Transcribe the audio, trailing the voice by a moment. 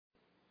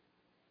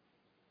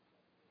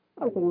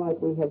Something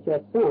like we have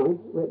just sung,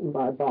 written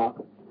by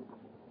Bach,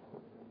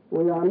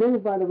 we are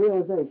moved by the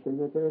realization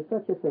that there is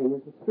such a thing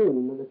as a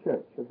stream of the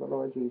Church of the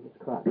Lord Jesus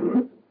Christ.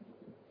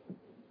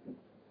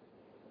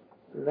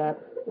 That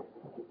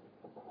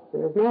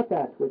there is not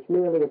that which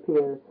merely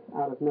appears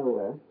out of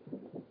nowhere,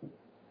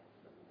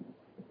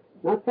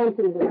 not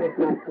something that does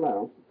not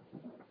flow,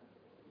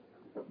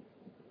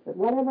 but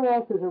whatever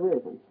else has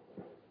arisen,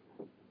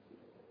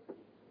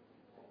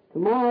 to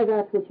mar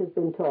that which has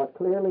been taught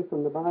clearly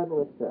from the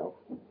Bible itself.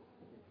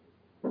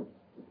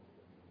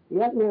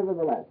 Yet,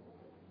 nevertheless,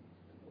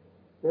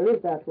 there is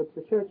that which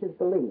the Church has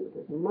believed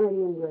is a mighty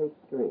and great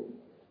stream,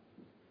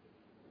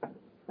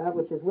 that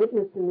which is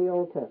witnessed in the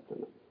Old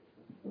Testament,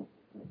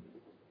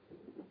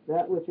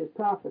 that which is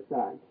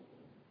prophesied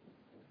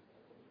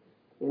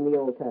in the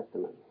Old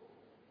Testament,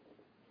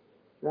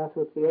 that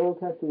which the Old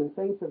Testament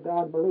saints of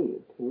God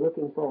believed in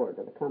looking forward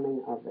to the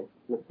coming of the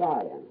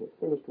Messiah and his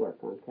finished work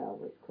on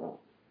Calvary's cross.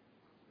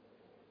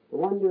 The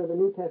wonder of the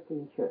New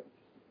Testament Church,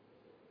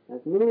 as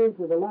moved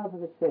with the love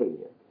of its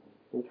Savior,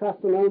 and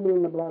trusting only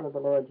in the blood of the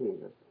Lord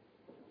Jesus,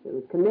 it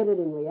was committed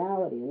in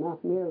reality and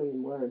not merely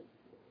in word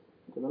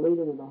to the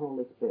leading of the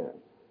Holy Spirit.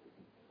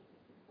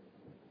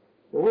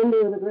 The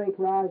wonder of the great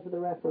rise of the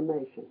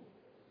Reformation,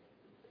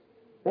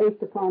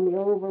 based upon the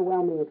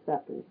overwhelming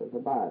acceptance of the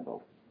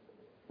Bible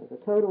as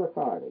a total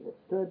authority that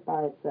stood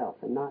by itself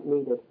and not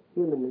needed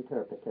human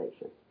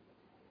interpretation.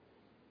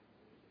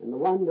 And the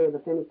wonder of the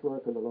finished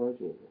work of the Lord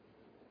Jesus,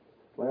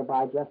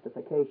 whereby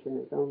justification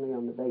is only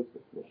on the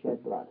basis of the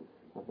shed blood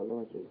of the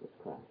Lord Jesus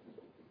Christ,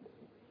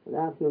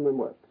 without human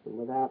works and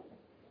without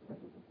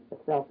a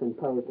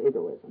self-imposed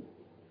egoism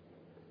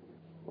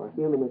or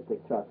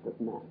humanistic trust of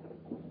man.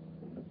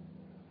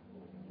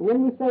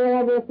 When we say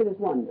all this, it is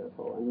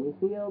wonderful, and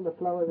we feel the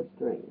flow of the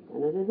stream.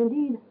 And it is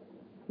indeed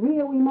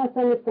real. We must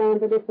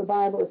understand that if the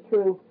Bible is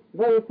true,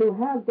 those who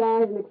have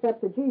died and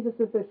accepted Jesus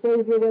as their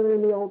Savior, whether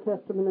in the Old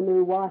Testament or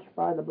New, washed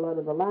by the blood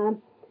of the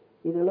Lamb,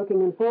 either looking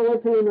in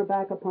forward to him or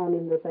back upon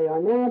him, that they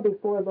are now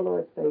before the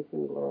Lord's face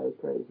in glory,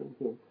 praising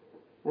him.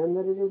 And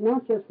that it is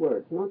not just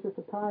words, not just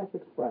a pious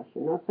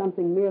expression, not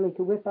something merely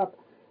to whip up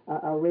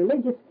a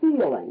religious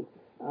feeling,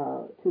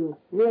 to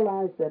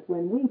realize that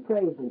when we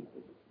praise him,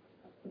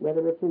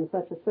 whether it's in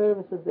such a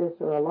service as this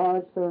or a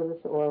large service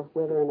or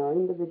whether in our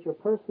individual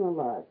personal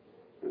lives,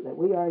 that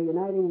we are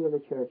uniting with the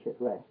church at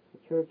rest,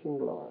 the church in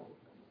glory,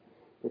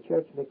 the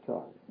church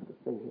victorious, to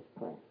sing his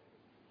praise.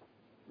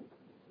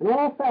 And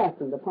all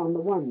fastened upon the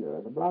wonder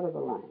of the blood of the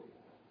Lamb.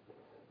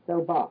 So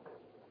Bach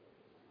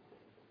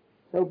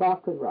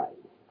could write,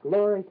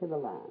 glory to the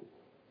Lamb.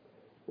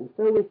 And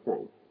so we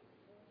sing,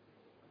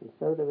 and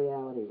so the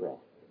reality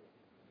rests.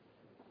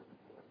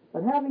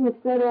 But having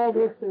said all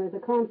this, there is a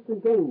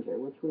constant danger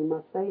which we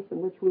must face and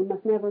which we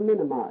must never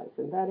minimize,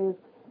 and that is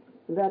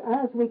that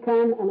as we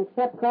come and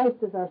accept Christ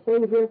as our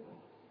Savior,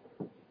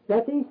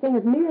 that these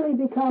things merely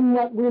become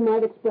what we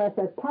might express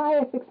as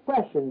pious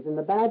expressions in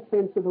the bad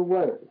sense of the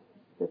word,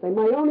 that they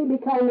might only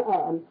become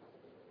a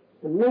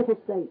mental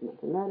statement,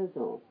 and that is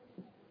all.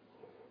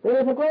 There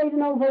is a great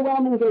and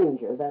overwhelming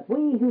danger that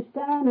we who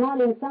stand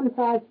not in some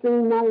side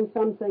stream, not in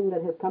something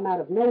that has come out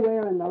of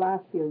nowhere in the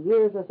last few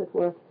years, as it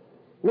were,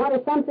 not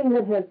as something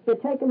that has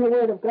taken the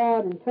Word of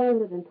God and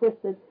turned it and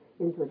twisted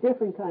into a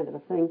different kind of a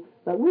thing,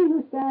 but we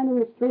who stand in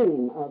the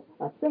stream of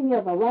a singing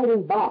of a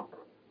writing Bach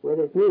with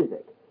his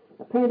music,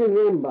 a painting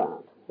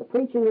Rembrandt, the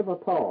preaching of a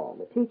Paul,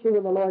 the teaching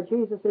of the Lord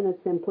Jesus in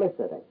its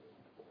simplicity,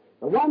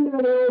 the wonder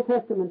of the Old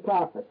Testament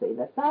prophecy,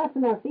 that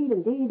fasten our feet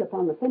indeed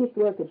upon the finished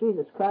work of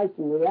Jesus Christ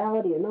in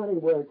reality and not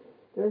in word,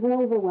 there is an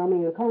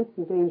overwhelming and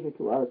constant danger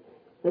to us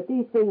that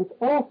these things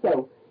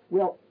also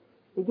will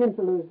begin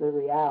to lose their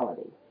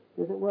reality,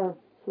 as it were,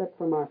 slip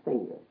from our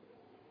fingers.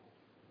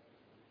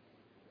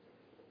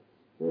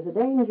 There's a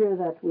danger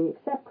that we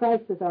accept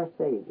Christ as our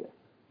Savior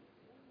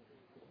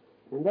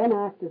and then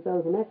act as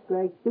though the next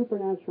great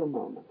supernatural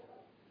moment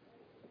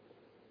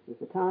is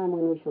the time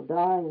when we shall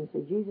die and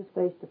see Jesus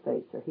face to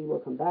face, or he will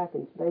come back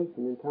in space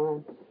and in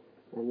time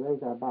and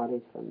raise our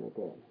bodies from the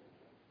dead.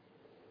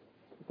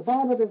 But the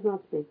Bible does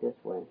not speak this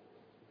way.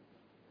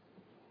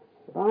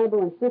 The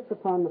Bible insists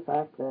upon the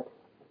fact that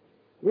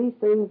these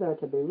things are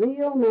to be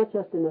real, not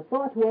just in the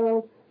thought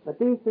world, but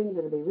these things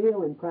are to be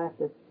real in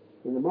practice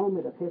in the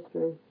moment of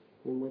history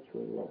in which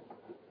we live.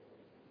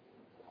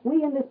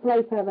 We in this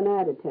place have an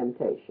added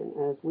temptation,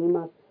 as we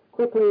must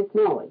quickly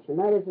acknowledge, and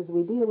that is as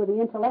we deal with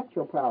the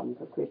intellectual problems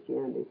of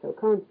Christianity so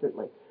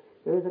constantly.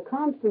 There is a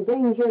constant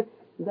danger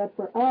that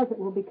for us it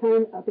will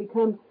become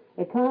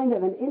a kind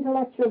of an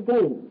intellectual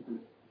game.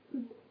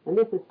 And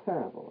this is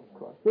terrible, of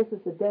course. This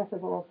is the death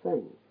of all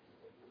things.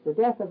 The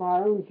death of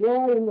our own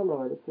joy in the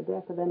Lord. It's the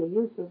death of any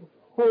use of the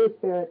Holy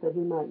Spirit that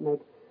he might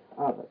make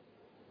of us.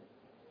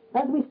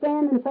 As we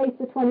stand and face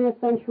the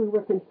 20th century,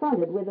 we're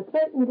confronted with a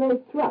certain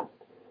great thrust.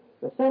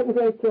 A certain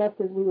great thrust,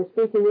 as we were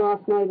speaking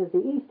last night, as the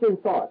Eastern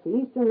thought, the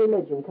Eastern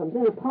religion comes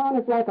in upon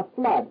us like a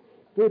flood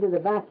due to the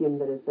vacuum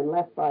that has been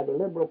left by the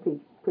liberal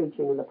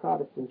preaching in the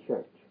Protestant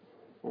church.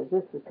 As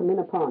this has come in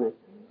upon us.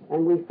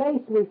 And we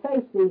face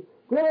the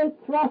great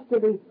thrust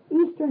of the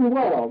Eastern Western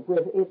world,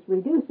 with its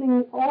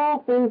reducing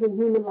all things in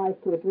human life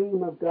to a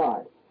dream of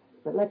God.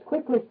 But let's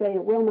quickly say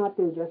it will not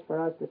do just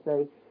for us to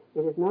say it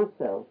is not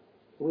so.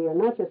 We are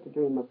not just a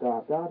dream of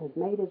God. God has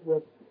made us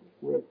with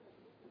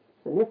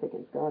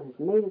significance. God has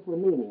made us with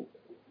meaning.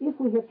 If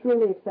we have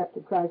truly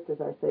accepted Christ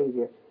as our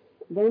Savior,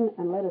 then,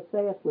 and let us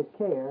say it with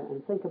care,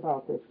 and think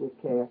about this with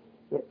care,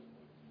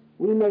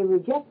 we may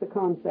reject the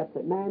concept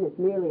that man is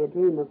merely a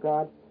dream of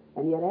God,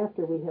 and yet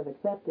after we have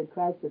accepted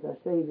Christ as our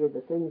Savior,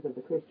 the things of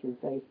the Christian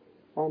faith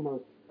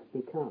almost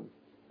become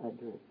a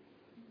dream.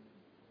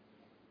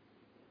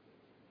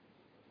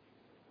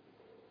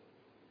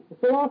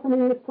 So often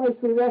in this place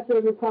we wrestle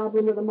with the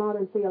problem of the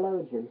modern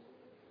theologians.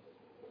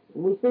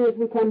 And we see as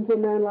we come to a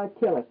man like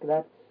Tillich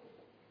that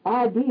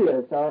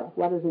ideas are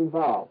what is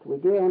involved. We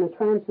deal in a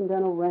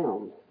transcendental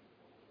realm.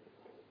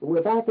 And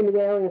we're back in the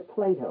area of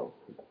Plato,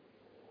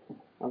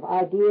 of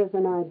ideas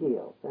and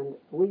ideals. And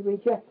we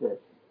reject this.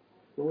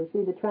 And we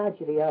see the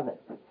tragedy of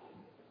it.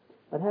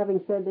 But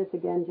having said this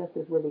again, just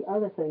as with the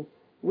other thing,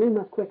 we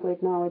must quickly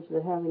acknowledge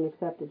that having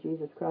accepted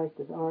Jesus Christ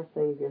as our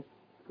Savior,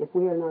 if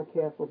we are not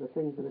careful, the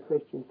things of the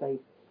Christian faith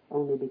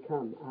only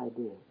become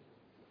ideas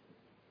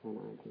and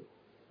ideas.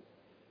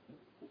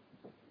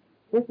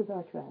 This is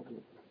our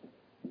tragedy.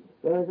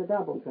 There is a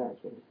double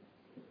tragedy.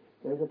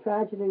 There is a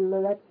tragedy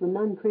that lets the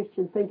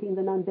non-Christian thinking,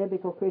 the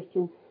non-biblical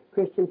Christian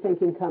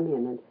thinking come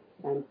in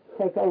and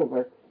take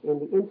over in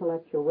the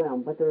intellectual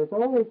realm. But there is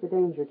always the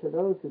danger to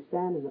those who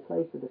stand in the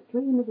place of the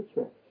stream of the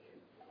church,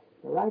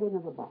 the writing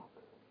of a Bach,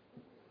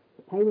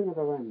 the painting of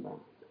a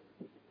Rembrandt,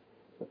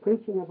 the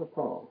preaching of a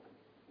Paul,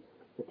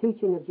 the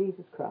teaching of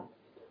Jesus Christ,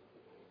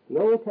 the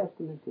Old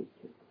Testament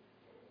teaching.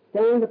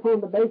 Stand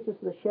upon the basis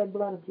of the shed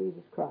blood of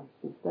Jesus Christ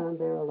and stand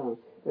there alone.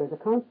 There is a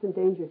constant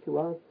danger to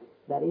us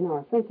that in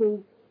our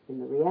thinking, in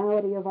the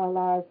reality of our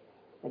lives,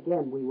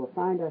 again, we will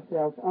find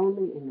ourselves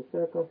only in the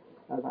circle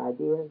of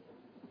ideas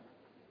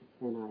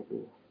and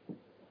ideas.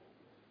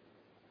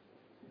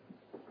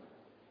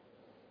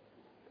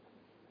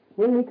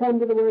 When we come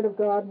to the Word of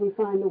God, we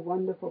find a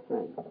wonderful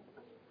thing.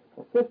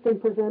 A system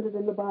presented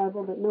in the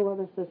Bible that no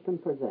other system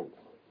presents.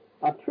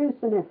 Of true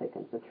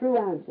significance, a true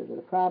answer to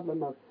the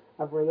problem of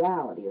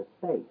reality, of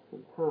space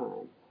and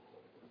time.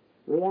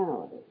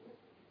 Reality.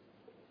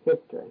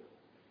 History.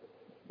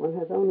 One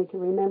has only to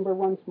remember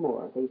once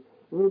more the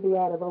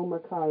Rubaiyat of Omar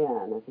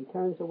Khayyam as he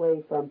turns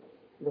away from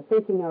the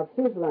thinking of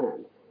his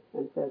land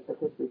and says that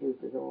this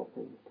reduces all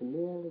things to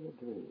merely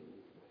a dream,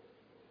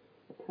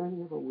 a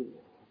turning of a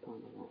wheel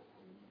upon a wall,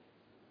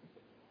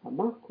 a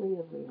mockery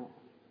of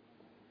reality.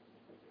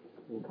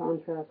 In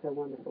contrast, how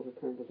wonderful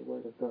to turn to the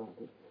Word of God,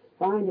 to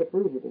find it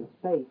rooted in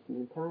space and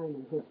in time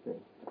and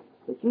history.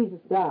 That Jesus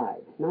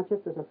died, not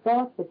just as a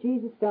thought, but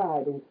Jesus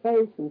died in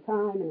space and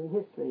time and in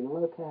history and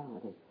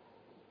locality.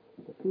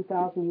 That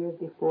 2,000 years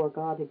before,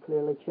 God had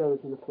clearly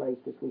chosen the place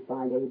as we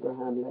find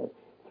Abraham led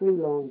 3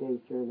 long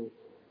days' journey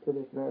to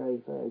this very,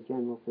 very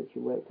general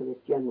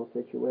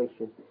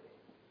situation,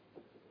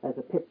 as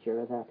a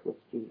picture of that which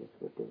Jesus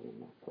would do in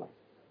that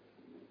place.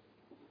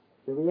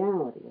 The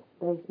reality of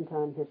space and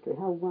time history,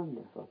 how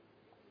wonderful.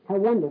 How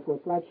wonderful.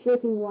 It's like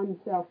shaking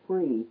oneself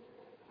free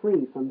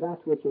from that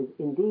which is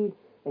indeed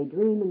a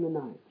dream in the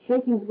night.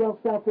 Shaking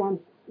oneself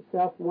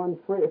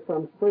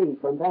free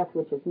from that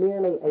which is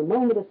merely a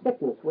moment of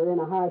sickness wherein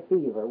a high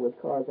fever would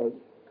cause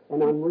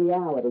an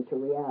unreality to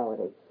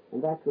reality,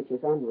 and that which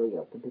is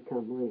unreal to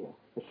become real.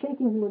 The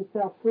shaking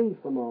oneself free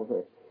from all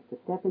this to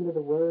step into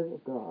the Word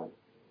of God,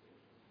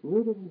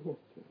 rooted in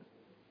history,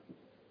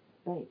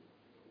 space,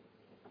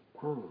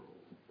 time,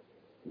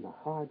 and the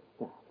hard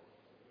stuff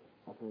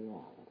of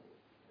reality.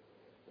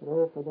 But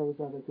oh, for those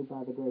others who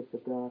by the grace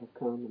of God have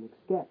come and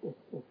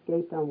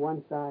escaped on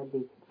one side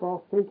the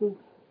false thinking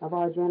of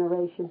our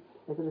generation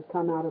as it has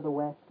come out of the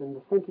West and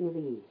the thinking of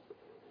the East.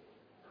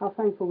 How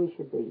thankful we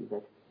should be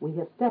that we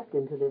have stepped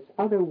into this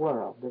other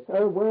world, this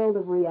world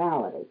of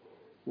reality,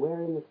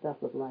 wherein the stuff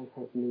of life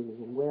has meaning,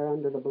 and where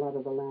under the blood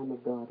of the Lamb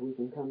of God we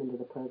can come into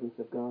the presence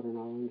of God in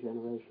our own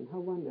generation. How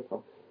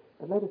wonderful.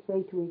 But let us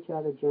say to each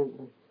other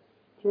gently,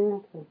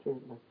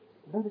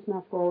 let us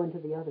not fall into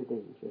the other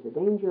danger, the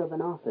danger of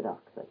an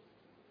orthodoxy,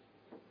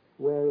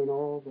 wherein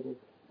all that is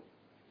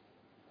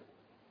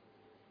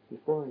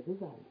before us is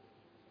idle.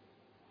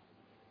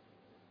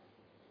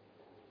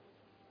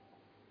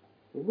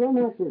 It will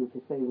not do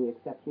to say we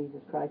accept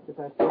Jesus Christ as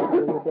our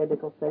Savior in the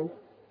biblical sense,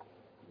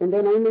 and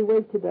then only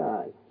wait to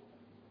die.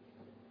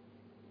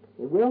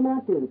 It will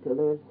not do to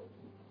live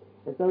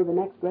as though the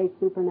next great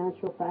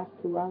supernatural fact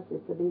to us is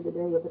to be the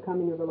day of the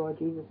coming of the Lord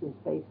Jesus in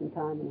space and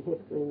time and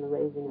history and the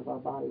raising of our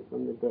bodies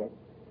from the dead.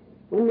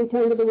 When we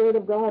turn to the Word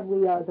of God,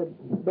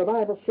 the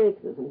Bible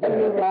shakes us and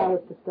doesn't allow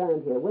us to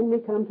stand here. When we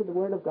come to the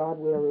Word of God,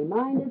 we are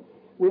reminded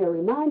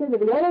of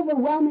the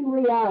overwhelming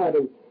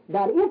reality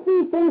that if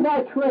these things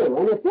are true,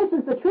 and if this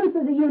is the truth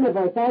of the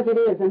universe as it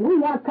is, and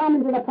we have come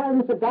into the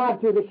presence of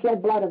God through the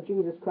shed blood of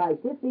Jesus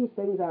Christ, if these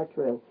things are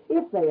true,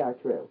 if they are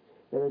true,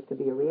 there is to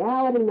be a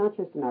reality not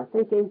just in our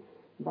thinking,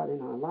 but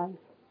in our life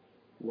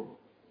now.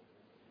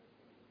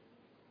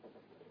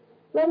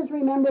 Let us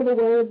remember the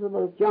words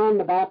of John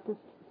the Baptist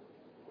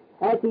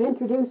as he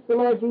introduced the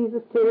Lord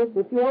Jesus to us.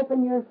 If you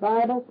open your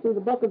Bible to the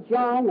book of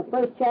John, the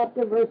first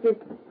chapter, verses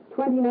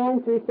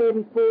 29 through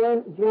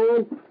 34,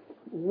 John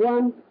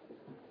 1,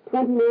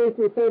 29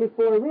 through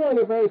 34,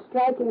 really a very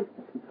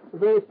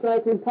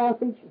striking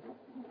passage.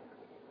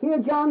 Here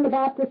John the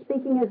Baptist,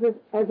 speaking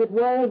as it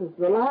were, as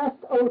the last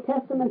Old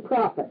Testament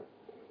prophet,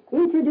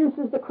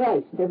 introduces the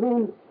Christ to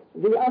whom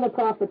the other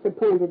prophets had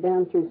pointed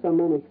down through so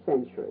many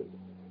centuries.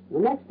 The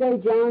next day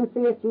John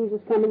seeth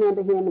Jesus coming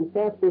unto him, and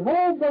saith,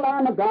 Behold the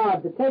Lamb of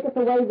God, that taketh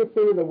away the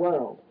sin of the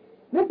world.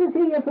 This is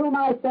he of whom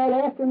I said,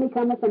 After me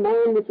cometh a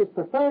man which is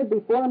preferred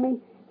before me,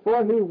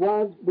 for he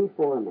was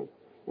before me.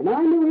 And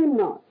I knew him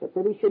not, but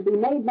that he should be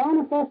made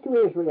manifest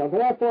to Israel.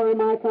 Therefore am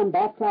I come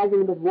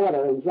baptizing with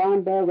water. And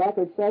John bare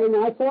record, saying,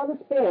 I saw the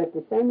Spirit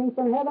descending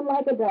from heaven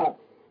like a dove,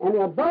 and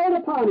it abode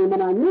upon him,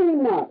 and I knew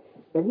him not.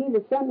 But he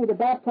that sent me to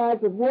baptize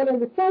with water,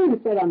 the same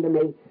said unto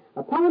me,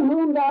 Upon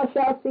whom thou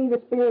shalt see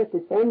the Spirit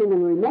descending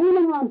and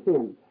remaining on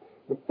him,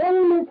 the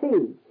same is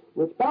he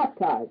which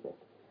baptizeth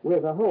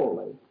with the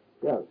Holy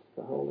Ghost,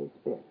 the Holy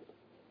Spirit.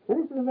 Now,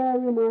 this is a very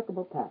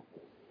remarkable passage.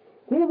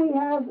 Here we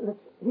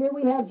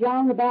have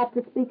John the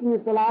Baptist speaking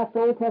as the last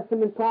Old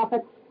Testament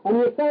prophet, and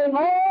he's saying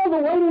all the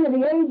waiting of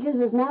the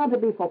ages is now to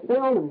be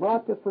fulfilled and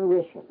brought to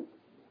fruition.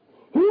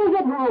 He is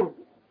at hand.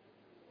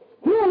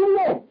 Here he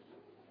is.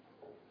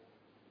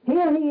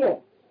 Here he is.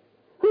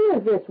 Who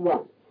is this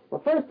one?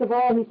 Well, first of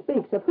all, he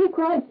speaks of who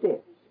Christ is.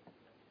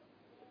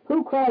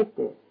 Who Christ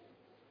is.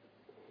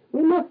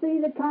 We must see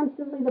that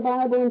constantly the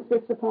Bible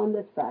insists upon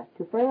this fact.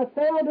 To fail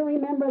to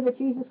remember that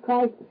Jesus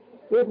Christ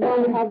is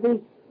one of the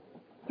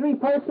three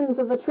persons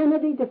of the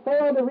Trinity, to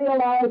fail to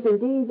realize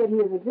indeed that he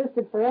has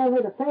existed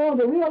forever, to fail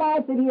to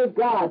realize that he is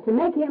God, to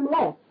make him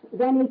less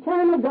than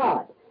eternal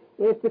God,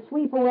 is to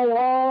sweep away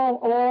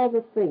all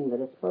the thing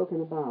that is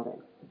spoken about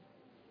him.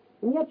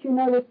 And yet you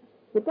notice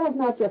it does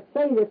not just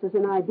say this as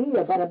an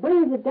idea, but it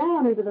brings it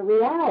down into the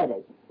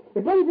reality.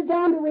 It brings it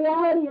down to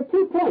reality at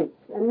 2 points,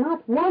 and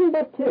not one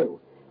but two.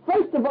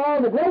 First of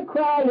all, the great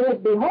cry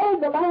is,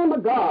 Behold the Lamb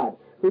of God,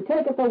 who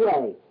taketh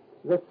away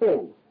the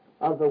sin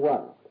of the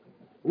world.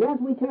 And as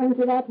we turn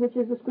to that which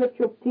is the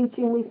scriptural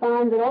teaching, we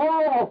find that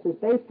all else is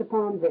based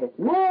upon this.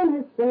 Man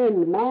has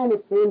sinned, man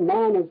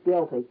is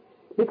guilty,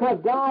 because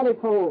God is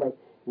holy.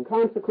 And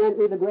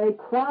consequently, the great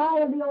cry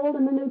of the Old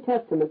and the New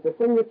Testament, the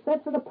thing that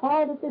sets it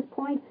apart at this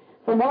point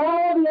from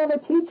all the other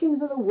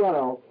teachings of the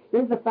world,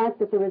 is the fact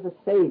that there is a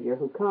Savior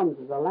who comes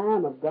as a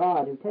Lamb of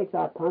God, who takes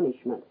our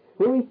punishment,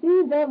 who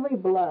receives every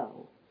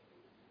blow.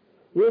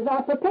 He is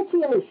our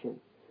propitiation,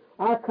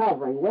 our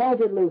covering. Well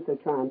did Luther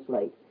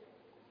translate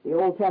the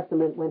Old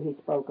Testament when he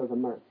spoke of the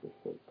mercy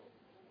seat.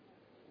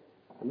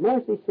 The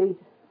mercy seat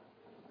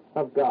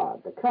of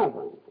God, the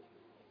covering.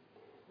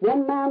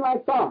 One man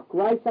like Bach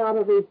writes out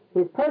of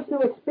his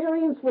personal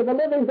experience with the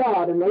living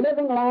God and the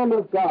living Lamb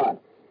of God,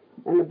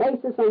 and on the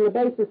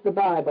basis of the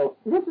Bible.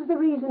 This is the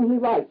reason he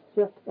writes,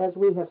 just as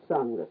we have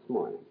sung this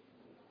morning.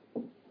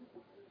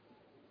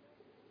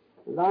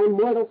 Thy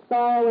mortal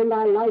sorrow and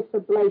thy life's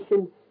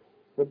oblation,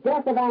 the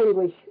death of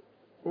anguish,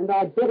 and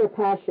thy bitter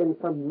passion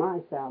for my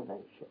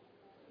salvation.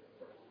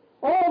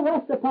 All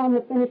rest upon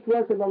the finished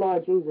work of the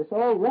Lord Jesus.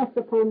 All rest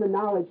upon the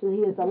knowledge that he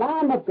is the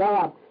Lamb of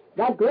God,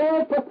 that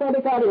great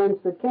prophetic utterance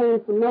that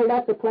came from no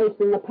lesser place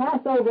than the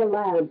Passover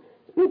Lamb,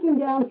 speaking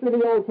down through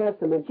the Old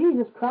Testament.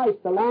 Jesus Christ,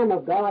 the Lamb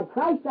of God,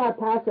 Christ our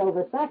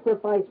Passover,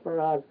 sacrifice for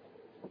us.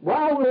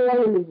 While we're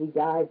enemies, he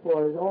died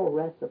for us. All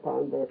rest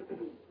upon this.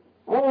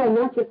 Oh, and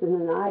not just in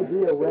an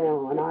ideal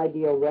realm, and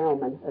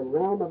a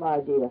realm of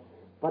idea,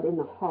 but in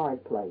the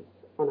hard place,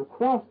 on a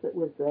cross that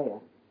was there.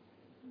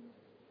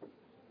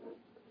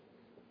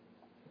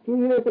 A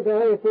few years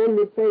ago, if one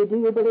would say, do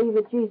you believe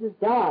that Jesus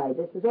died?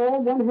 This is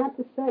all one had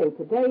to say.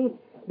 Today,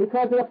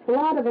 because of a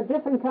flood of a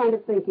different kind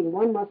of thinking,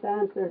 one must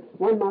ask,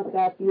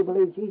 do you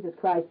believe Jesus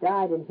Christ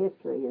died in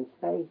history, in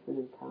space, and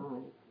in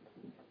time?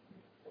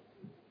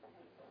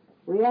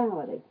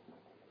 Reality.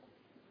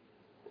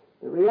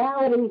 The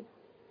reality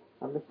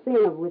of the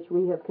sin of which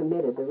we have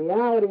committed, the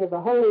reality of the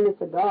holiness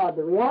of God,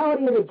 the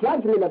reality of the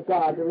judgment of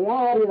God, the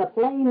reality of the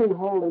flaming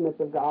holiness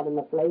of God and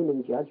the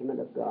flaming judgment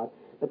of God,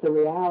 but the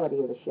reality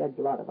of the shed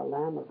blood of a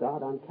Lamb of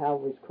God on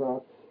Calvary's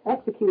cross,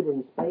 executed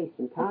in space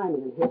and time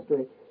and in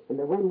history, and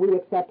that when we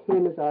accept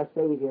him as our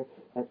Savior,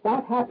 at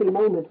that happy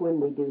moment when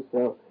we do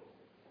so,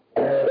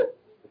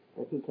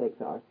 that he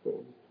takes our sin.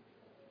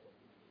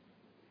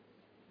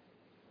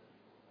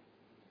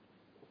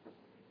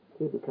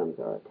 He becomes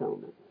our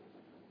atonement.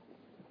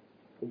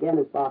 Again,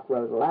 as Bach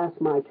wrote, alas,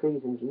 my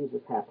treason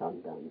Jesus hath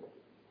undone.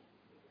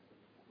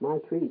 My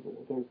treason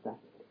against that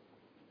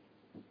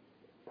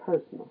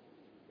personal,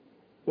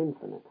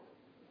 infinite,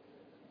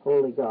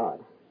 holy God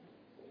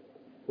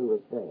who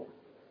is there.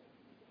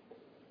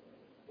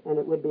 And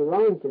it would be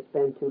wrong to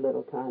spend too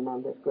little time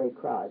on this great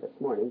cry this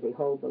morning,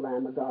 Behold the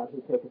Lamb of God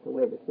who taketh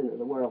away the sin of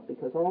the world,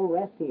 because all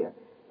rests here.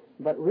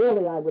 But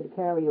really, I would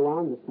carry you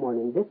on this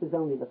morning. This is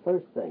only the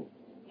first thing.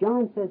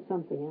 John says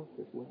something else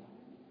as well.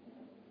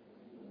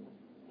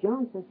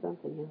 John says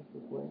something else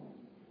as well.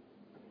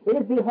 It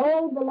is,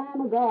 behold the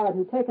Lamb of God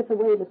who taketh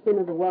away the sin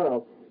of the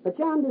world. But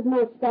John does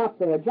not stop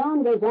there.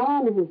 John goes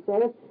on and he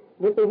says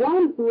that the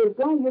one who is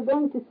going, you're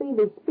going to see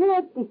the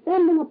Spirit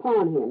descending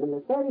upon him in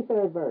the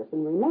 33rd verse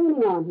and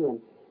remaining on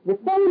him. The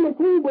same as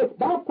he which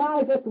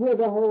baptizeth with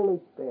the Holy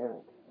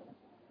Spirit.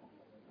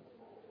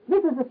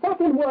 This is the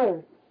second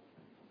word.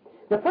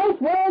 The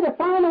first word, a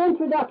final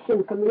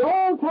introduction from the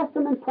Old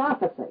Testament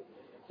prophecy,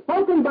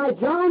 spoken by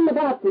John the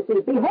Baptist,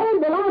 is,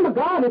 behold the Lamb of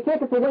God who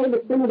taketh away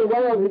the sin of the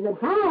world. He's at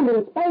hand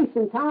in space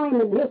and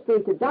time and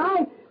history to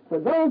die for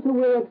those who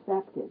will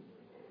accept him.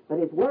 But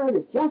his word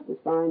is just as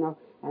final,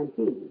 and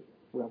he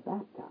will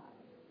baptize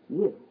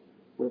you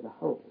with the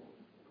Holy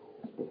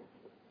Spirit.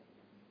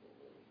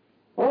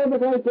 Oh, the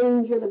great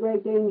danger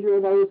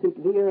of those who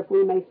veer, if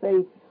we may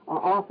say,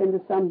 off into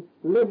some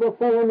liberal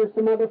form or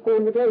some other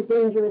form. The great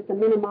danger is to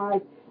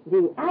minimize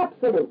the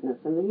absoluteness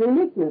and the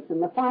uniqueness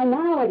and the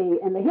finality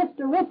and the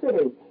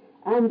historicity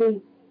and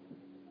the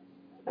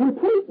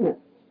completeness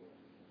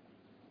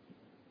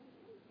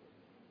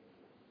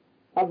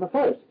of the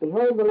first.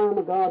 Behold the Lamb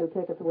of God who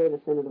taketh away the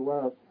sin of the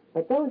world.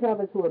 But those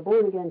of us who are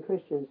born-again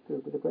Christians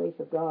through the grace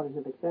of God and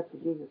have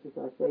accepted Jesus as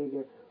our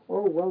Savior,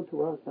 oh, woe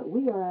to us, but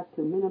we are apt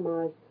to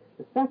minimize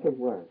the second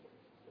word.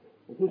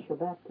 And he shall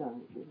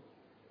baptize you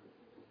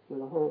with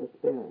the Holy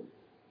Spirit.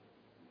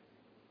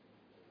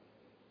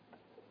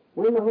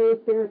 When the Holy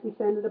Spirit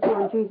descended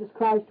upon Jesus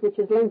Christ, which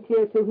is linked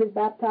here to his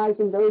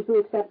baptizing those who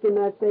accept him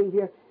as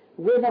Savior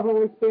with the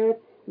Holy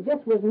Spirit,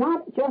 this was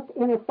not just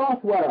in a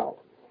thought world,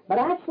 but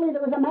actually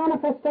there was a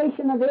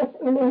manifestation of this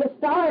in the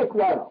historic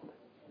world.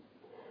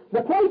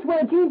 The place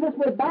where Jesus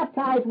was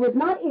baptized was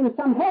not in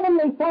some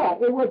heavenly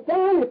thought. It was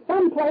down at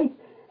some place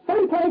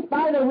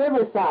by the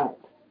riverside,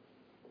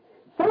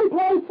 some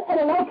place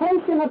at a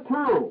location of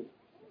time,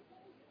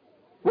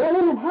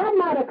 wherein it had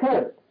not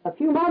occurred a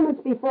few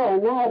moments before,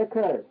 and now it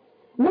occurred.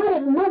 Not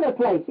at another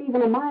place,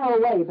 even a mile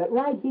away, but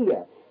right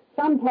here,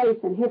 some place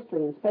in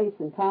history and space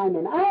and time,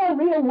 in our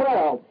real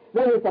world,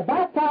 there was the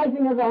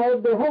baptizing of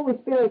the Holy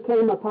Spirit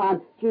came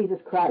upon Jesus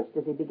Christ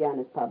as he began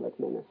his public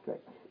ministry.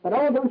 But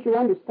oh, don't you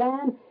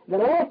understand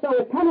that also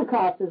at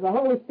Pentecost, as the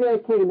Holy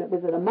Spirit came, it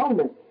was at a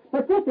moment.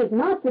 But this is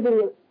not to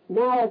be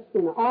now,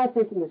 in our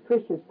thinking as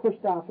Christians,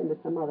 pushed off into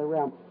some other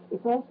realm.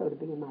 It's also to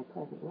be in my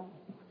present life.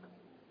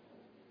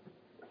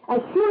 As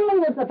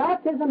surely as the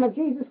baptism of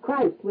Jesus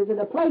Christ was at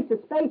a place of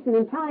space and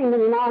in time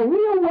and in our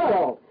real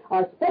world,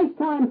 our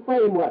space-time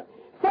framework,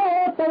 so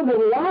also the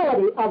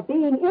reality of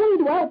being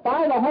indwelt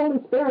by the Holy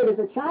Spirit as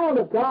a child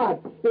of God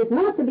is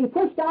not to be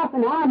pushed off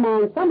in our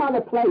mind some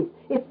other place.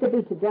 It's to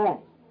be today.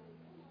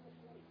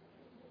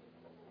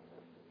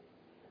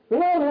 The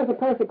world has a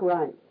perfect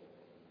right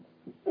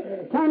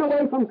to turn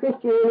away from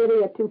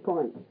Christianity at 2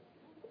 points.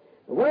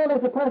 The world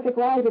has a perfect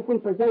right if we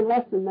present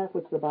less than that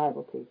which the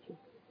Bible teaches.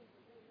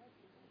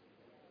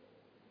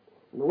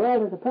 And the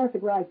world has a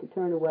perfect right to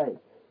turn away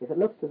if it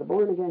looks to the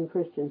born-again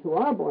Christians who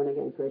are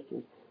born-again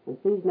Christians and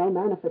sees no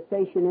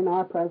manifestation in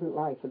our present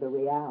life of the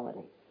reality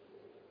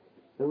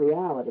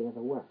of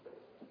the work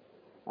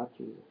of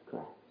Jesus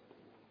Christ.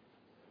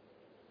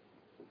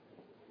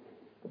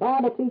 The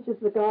Bible teaches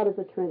that God is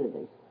a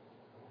Trinity.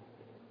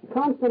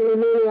 Constantly,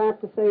 many are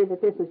apt to say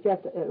that this is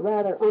just a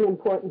rather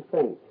unimportant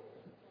thing.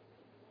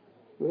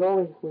 We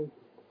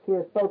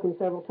hear spoken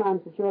several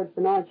times of George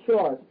Bernard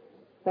Shaw's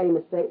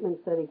famous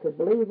statement that he could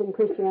believe in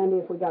Christianity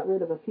if we got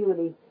rid of a few of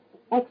the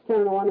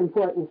external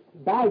unimportant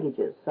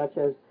baggages, such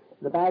as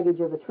the baggage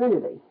of the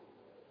Trinity.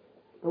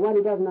 But what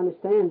he doesn't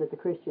understand that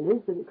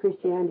Christianity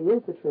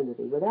is the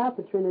Trinity. Without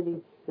the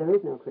Trinity, there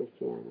is no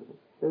Christianity.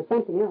 There is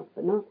something else,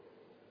 but not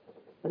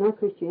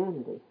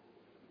Christianity.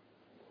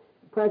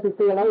 The present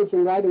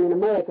theologian writing in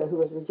America who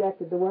has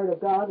rejected the Word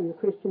of God and the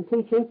Christian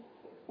teaching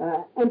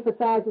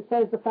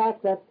says the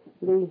fact that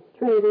the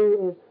Trinity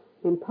is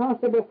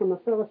impossible from a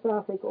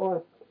philosophic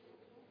or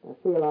a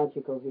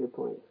theological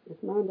viewpoint.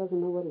 This man doesn't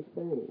know what he's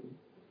saying.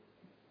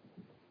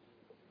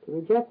 To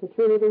reject the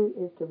Trinity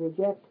is to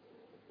reject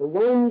the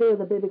wonder of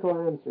the biblical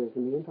answers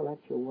in the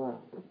intellectual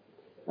world.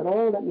 But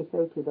all, let me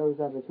say to those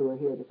of us who are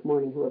here this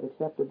morning who have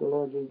accepted the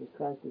Lord Jesus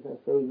Christ as our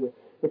Savior,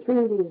 the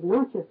Trinity is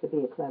not just to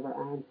be a clever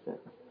answer.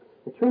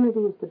 The Trinity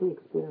is to be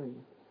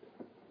experienced.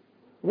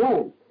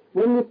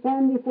 When you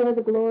stand before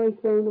the glory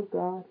throne of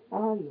God,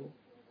 are you?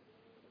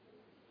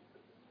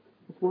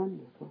 It's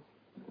wonderful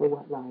for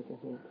what lies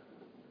ahead.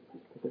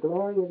 But the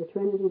glory of the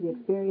Trinity, the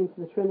experience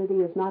of the Trinity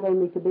is not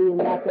only to be in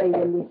that day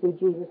when we see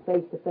Jesus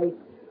face to face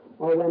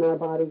or when our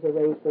bodies are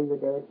raised from the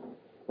dead,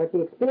 but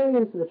the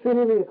experience of the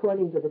Trinity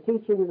according to the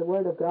teaching of the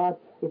Word of God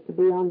is to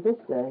be on this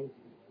day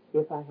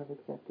if I have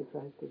accepted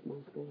Christ as my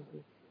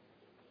Savior.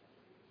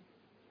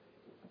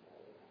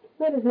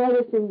 Let us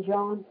notice in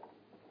John,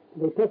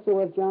 the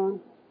epistle of John,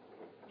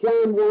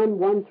 John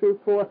 1 through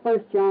 4,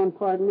 1 John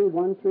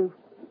 1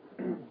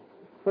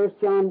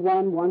 John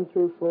 1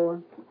 through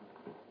 4.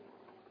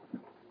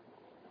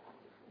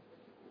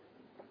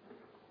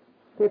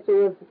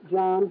 Epistle of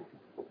John,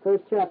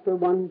 first chapter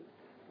 1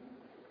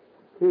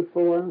 through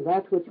 4,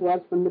 that which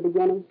was from the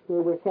beginning.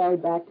 Here we're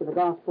carried back to the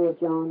Gospel of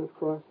John, of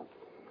course.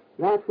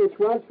 That which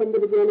was from the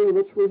beginning,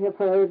 which we have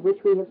heard, which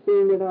we have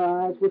seen with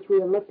our eyes, which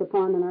we have looked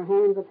upon, and our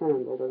hands have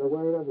handled, are the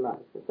word of life.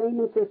 The same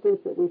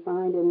insistence that we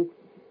find in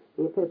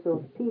the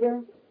Epistle of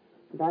Peter,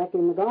 back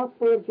in the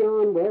Gospel of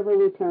John, wherever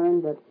we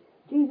turn, that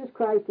Jesus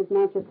Christ is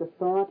not just a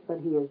thought,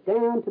 but he is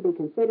down to be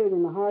considered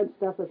in the hard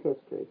stuff of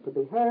history, to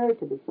be heard,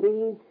 to be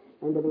seen,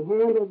 and to be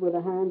handled with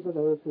the hands of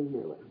those who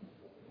knew it.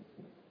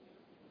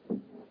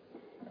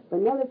 But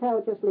notice how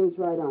it just leads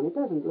right on. It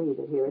doesn't leave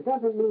it here. It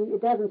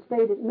doesn't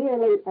state it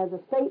merely as a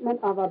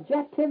statement of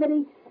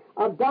objectivity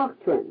of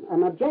doctrine,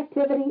 an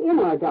objectivity in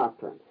our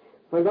doctrine.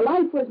 For the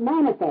life was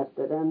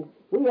manifested, and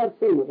we have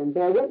seen it, and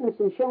bear witness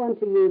and show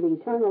unto you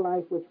the eternal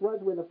life which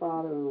was with the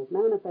Father and was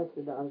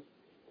manifested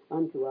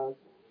unto us.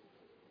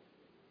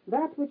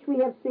 That which we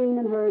have seen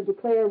and heard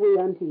declare we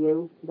unto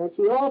you, that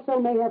ye also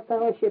may have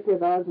fellowship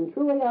with us, and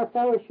truly our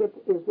fellowship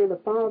is with the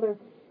Father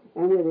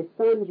and with his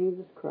Son,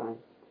 Jesus Christ.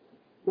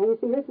 Now you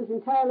see, this is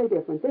entirely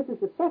different. This is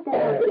the second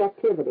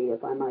objectivity,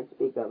 if I might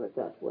speak of it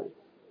that way.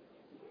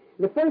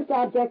 The first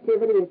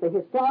objectivity is the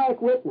historic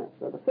witness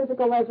of the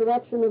physical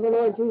resurrection of the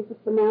Lord Jesus,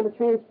 the Mount of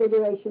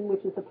Transfiguration,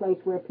 which is the place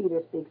where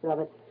Peter speaks of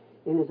it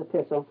in his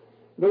epistle.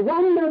 The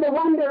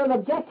wonder of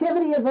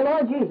objectivity of the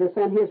Lord Jesus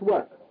and his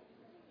work.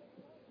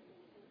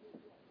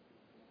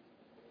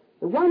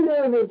 The wonder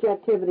of the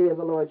objectivity of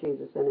the Lord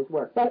Jesus and his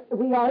work. But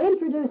we are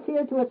introduced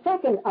here to a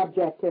second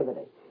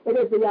objectivity. It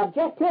is the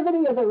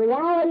objectivity of the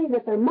reality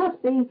that there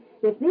must be,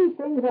 if these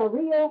things are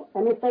real,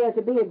 and if they are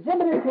to be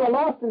exhibited to a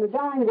lost and a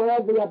dying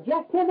world, the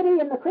objectivity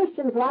in the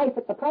Christian's life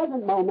at the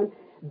present moment,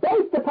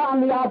 based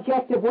upon the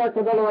objective work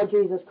of the Lord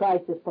Jesus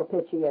Christ as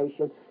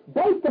propitiation,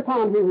 based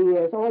upon who he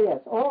is, oh yes,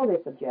 all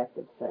this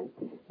objective thing,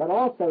 but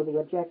also the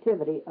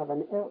objectivity of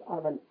an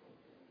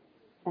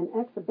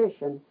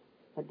exhibition,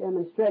 a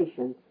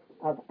demonstration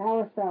of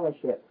our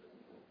fellowship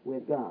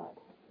with God.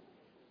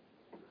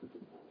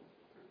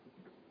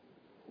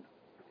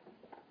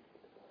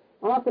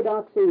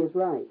 Orthodoxy is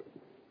right,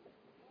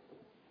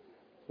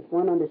 if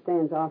one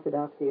understands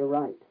orthodoxy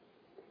aright.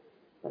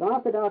 But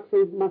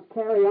orthodoxy must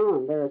carry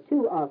on. There are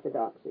two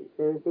orthodoxies.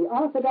 There is the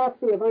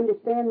orthodoxy of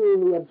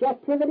understanding the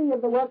objectivity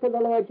of the work of the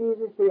Lord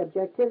Jesus, the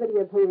objectivity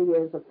of who he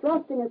is, of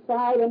thrusting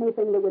aside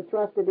anything that would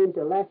thrust it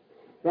into less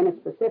than a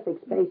specific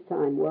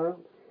space-time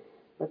world.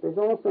 But there's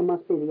also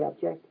must be the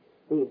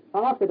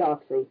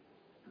orthodoxy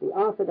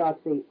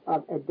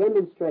of a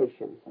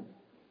demonstration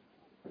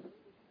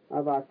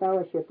of our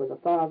fellowship with the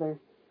Father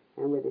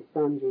and with his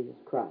Son, Jesus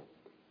Christ.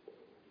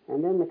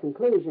 And then the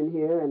conclusion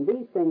here, and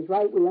these things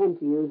write we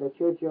unto you, that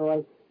your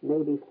joy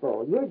may be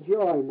full. Your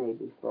joy may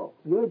be full.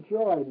 Your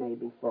joy may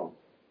be full.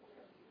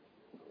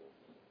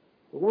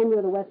 The wonder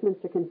of the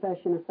Westminster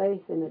Confession of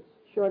Faith in its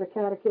shorter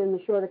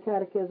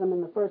catechism,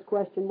 in the first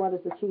question, what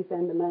is the chief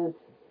end of man?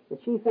 The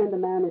chief end of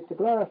man is to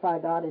glorify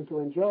God and to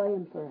enjoy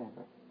him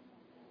forever.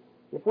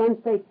 If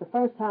one states the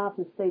first half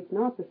and states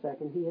not the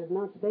second, he has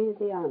not stated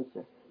the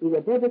answer,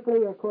 either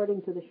biblically or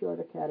according to the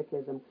shorter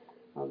catechism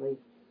of the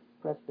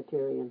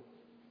Presbyterian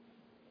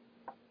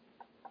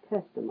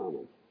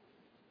testimony.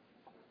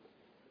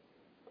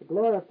 To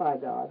glorify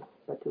God,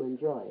 but to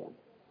enjoy him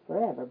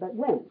forever. But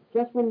when?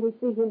 Just when we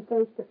see him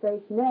face to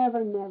face?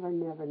 Never, never,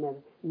 never,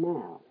 never.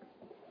 Now.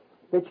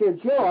 That your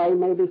joy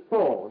may be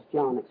full, as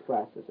John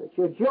expresses it.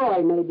 Your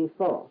joy may be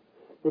full.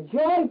 The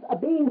joy of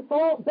being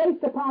full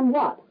based upon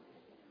what?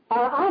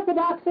 Our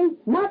orthodoxy,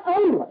 not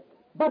only,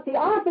 but the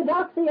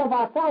orthodoxy of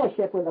our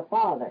fellowship with the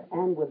Father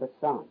and with the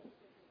Son.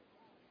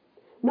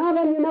 Now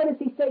then, you notice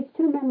he states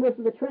two members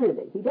of the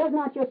Trinity. He does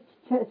not just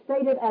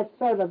state it as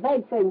sort of a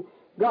vague thing,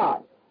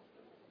 God,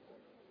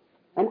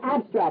 an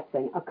abstract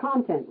thing, a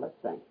contentless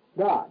thing,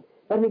 God.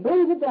 But he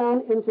brings it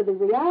down into the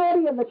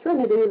reality of the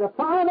Trinity, the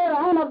Father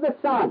and of the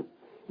Son.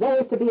 There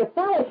is to be a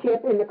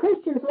fellowship in the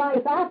Christian's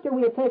life after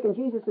we have taken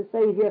Jesus as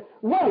Savior.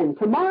 When?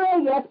 Tomorrow,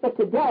 yes, but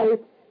today,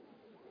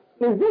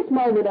 in this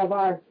moment of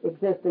our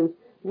existence,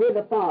 with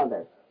the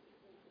Father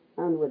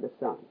and with the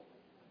Son.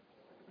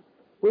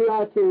 We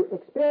are to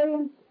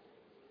experience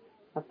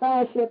a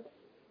fellowship,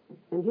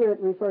 and here it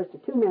refers to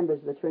two members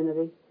of the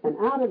Trinity, and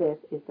out of this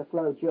is to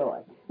flow joy.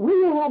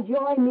 Will you have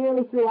joy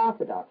merely through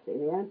orthodoxy?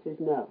 The answer is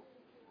no.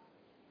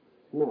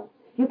 No.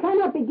 You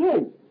cannot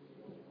begin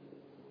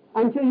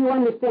until you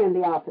understand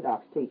the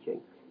orthodox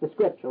teaching, the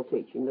scriptural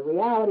teaching, the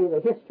reality of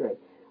the history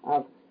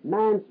of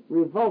man's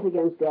revolt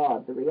against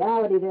God, the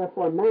reality,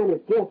 therefore, man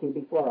is guilty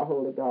before a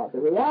holy God, the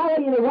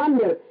reality and the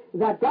wonder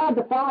that God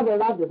the Father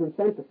loved us and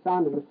sent the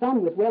Son, and the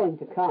Son was willing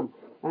to come,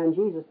 and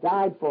Jesus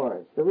died for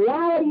us. The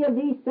reality of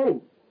these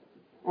things,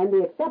 and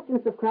the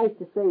acceptance of Christ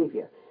as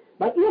Savior.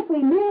 But if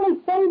we merely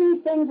say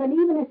these things, and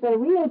even if they're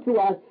real to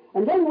us,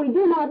 and then we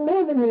do not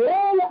live in the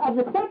area of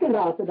the second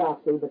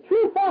orthodoxy, the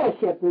true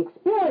fellowship, the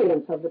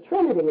experience of the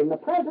Trinity in the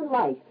present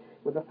life,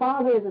 with the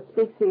Father as it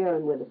speaks here,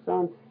 and with the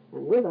Son,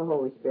 and with the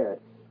Holy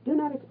Spirit, do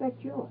not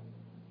expect joy.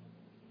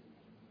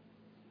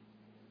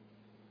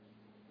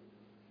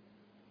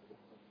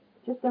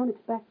 Just don't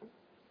expect it.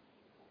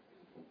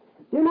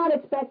 Do not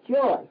expect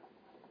joy.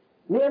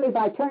 merely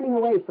by turning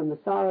away from the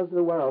sorrows of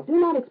the world. Do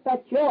not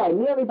expect joy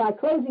merely by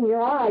closing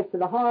your eyes to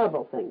the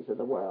horrible things of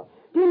the world.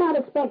 Do not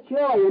expect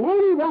joy in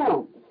any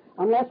realm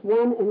unless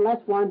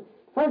one,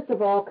 first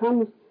of all,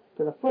 comes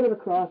to the foot of the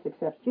cross,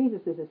 accepts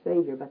Jesus as a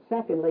Savior, but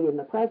secondly, in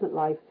the present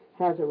life,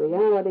 has a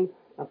reality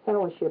of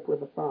fellowship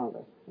with the Father,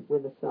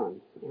 with the Son,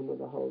 and with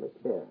the Holy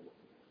Spirit.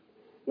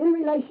 In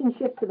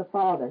relationship to the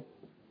Father,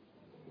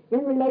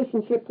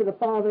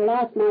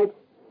 last night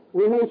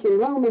we mentioned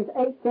Romans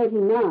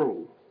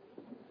 8:39.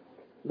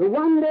 The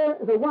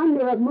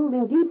wonder of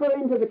moving deeper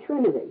into the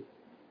Trinity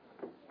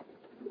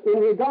in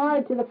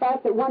regard to the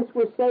fact that once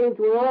we're saved,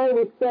 we're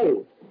always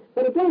saved.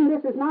 But again,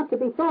 this is not to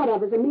be thought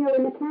of as a merely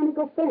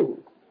mechanical thing.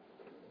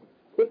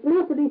 It's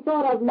not to be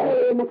thought of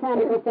merely a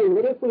mechanical thing,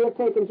 that if we have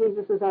taken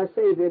Jesus as our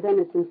Savior, then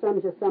it's in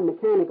some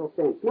mechanical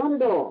sense. Not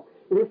at all.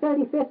 In the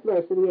 35th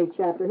verse of the 8th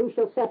chapter, who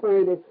shall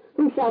separate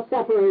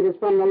us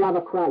from the love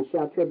of Christ,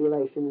 shall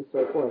tribulation, and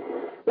so forth.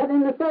 But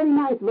in the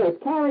 39th verse,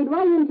 carried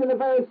right into the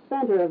very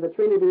center of the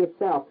Trinity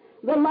itself,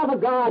 the love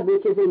of God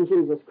which is in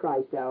Jesus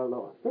Christ our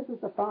Lord. This is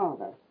the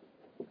Father.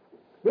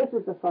 This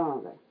is the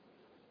Father.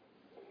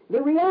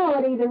 The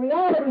reality that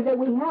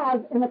we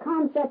have in the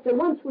concept that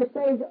once we're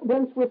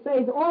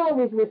saved,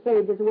 always we're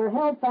saved, is we're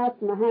held fast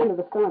in the hand of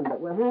the Son, but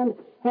we're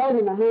held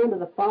in the hand of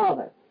the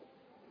Father.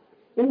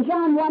 In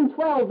John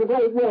 1:12, the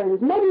great word,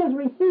 as many as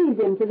received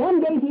him, to them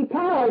gave he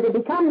power to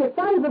become the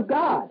sons of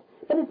God.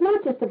 But it's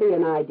not just to be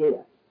an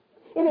idea.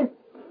 It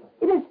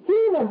is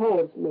he that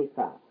holds me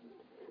fast.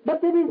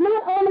 But it is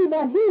not only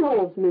that he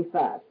holds me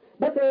fast,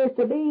 but there is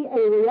to be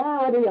a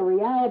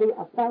reality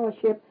of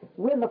fellowship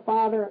with the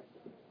Father.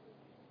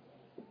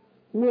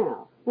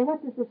 Now,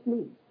 what does this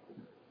mean?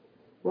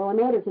 Well, in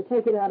order to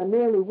take it out of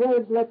merely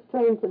words, let's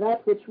turn to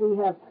that which we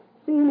have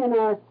seen in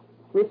our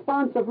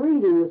responsive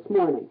reading this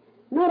morning.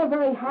 Not a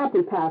very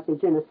happy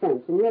passage in a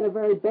sense, and yet a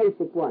very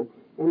basic one.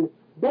 And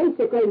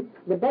basically,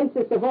 the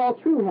basis of all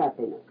true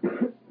happiness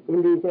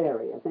in these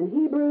areas. In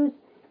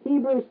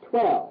Hebrews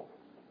 12.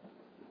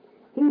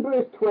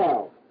 Hebrews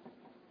 12.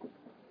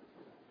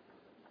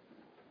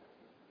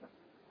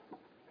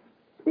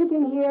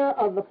 Speaking here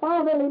of the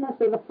fatherliness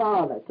of the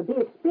Father, to be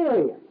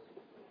experienced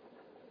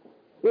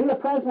in the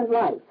present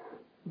life.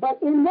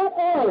 But in what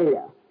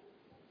area?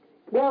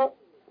 Well,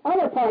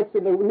 other parts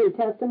of the New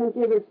Testament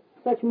give us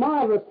such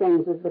marvelous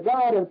things as the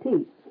God of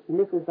peace. And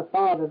this is the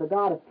Father, the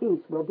God of peace,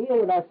 will deal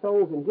with our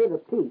souls and give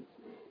us peace.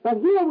 But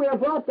here we are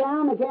brought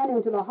down again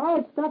into the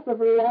hard stuff of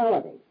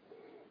reality,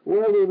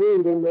 where we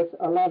read in this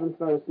 11th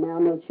verse, now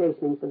no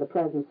chastening for the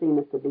present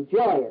seemeth to be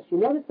joyous. You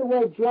notice the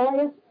word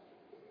joyous?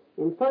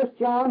 In 1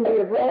 John we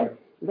have read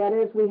that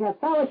as we have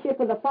fellowship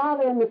with the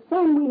Father and the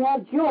Son, we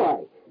have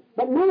joy.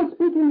 But now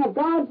speaking of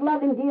God's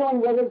loving dealing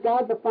with us,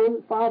 God the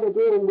Father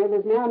dealing with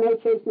us, now no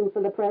chastening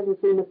for the present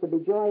seemeth to be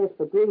joyous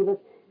but grievous.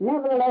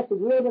 Nevertheless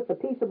it yieldeth the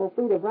peaceable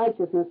fruit of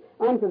righteousness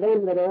unto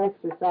them that are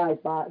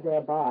exercised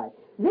thereby.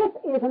 This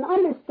is an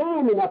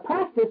understanding, a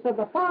practice of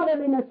the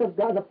fatherliness of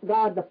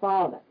God the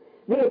Father.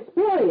 The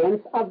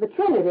experience of the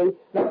Trinity,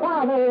 the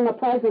Father in the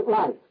present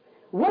life.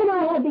 When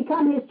I have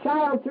become his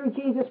child through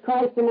Jesus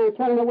Christ and I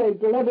turn away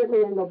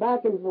deliberately and go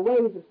back into the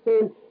ways of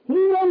sin, he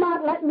will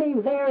not let me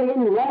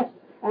therein rest,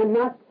 and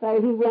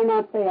he will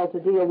not fail to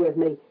deal with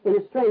me in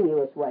a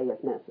strenuous way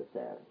if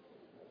necessary.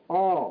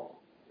 Oh,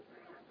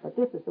 but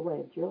this is the way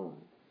of joy.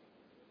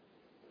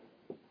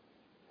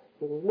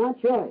 It is not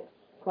joyous,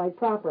 quite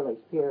properly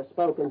here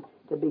spoken,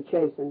 to be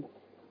chastened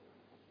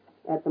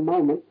at the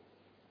moment.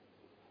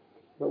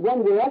 But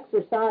when we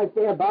exercise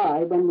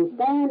thereby, when we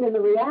stand in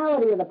the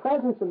reality of the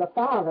presence of the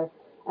Father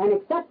and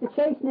accept the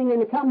chastening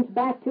and comes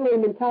back to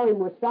him and tell him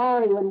we're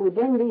sorry, when we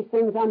bring these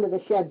things under the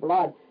shed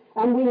blood,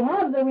 and we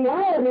have the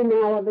reality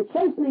now of the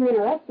chastening and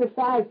are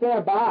exercised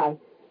thereby,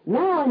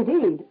 now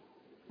indeed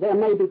there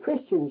may be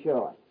Christian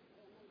joy.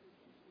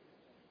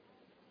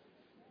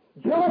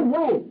 Joy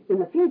when? In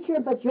the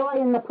future, but joy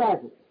in the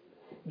present.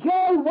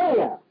 Joy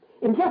where?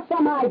 In just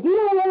some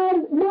ideal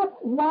world?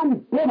 Not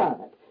one bit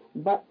of it,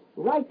 but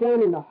right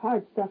down in the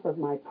hard stuff of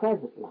my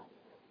present life.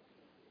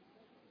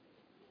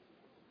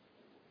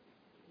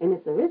 And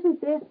if there isn't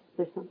this,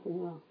 there's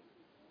something wrong.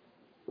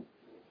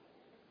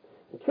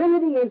 The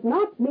Trinity is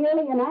not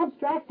merely an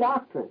abstract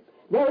doctrine.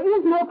 There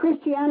is no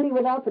Christianity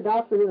without the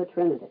doctrine of the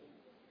Trinity.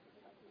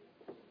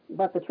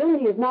 But the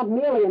Trinity is not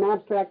merely an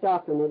abstract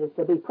doctrine. It is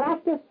to be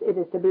practiced, it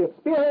is to be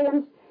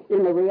experienced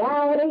in the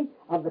reality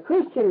of the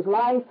Christian's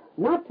life,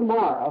 not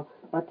tomorrow,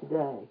 but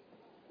today.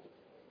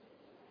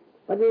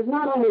 But it is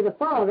not only the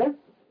Father.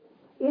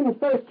 In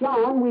 1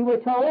 John, we were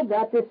told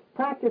that this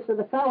practice of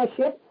the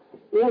fellowship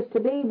is to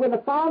be with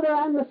the Father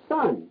and the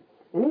Son.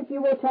 And if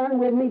you will turn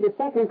with me to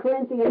 2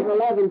 Corinthians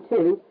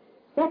 11:2,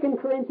 2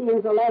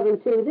 Corinthians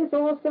 11:2, this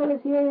also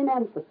is herein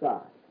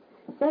emphasized.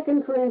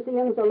 2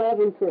 Corinthians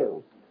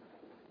 11:2.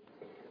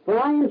 For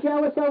I am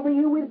jealous over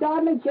you with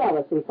godly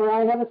jealousy, for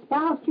I have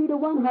espoused you to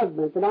one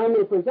husband, that I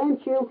may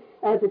present you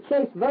as a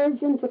chaste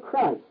virgin to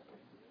Christ.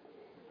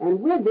 And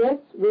with this,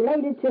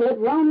 related to it,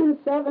 Romans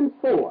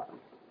 7:4.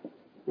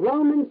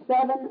 Romans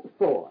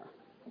 7:4.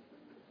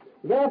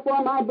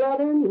 Therefore, my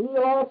brethren, ye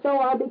also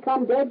are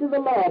become dead to the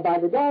law by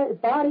the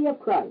body of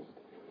Christ,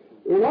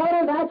 in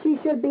order that ye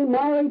should be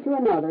married to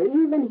another,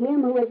 even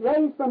him who is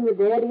raised from the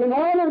dead, in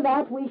order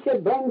that we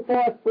should bring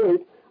forth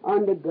fruit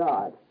unto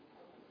God.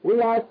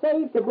 We are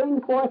saved to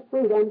bring forth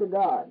fruit unto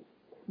God.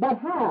 But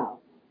how?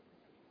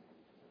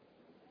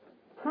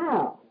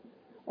 How?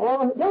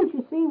 Oh, don't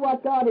you see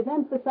what God is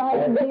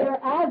emphasizing here?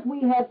 As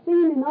we have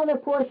seen in other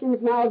portions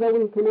now, though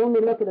we can only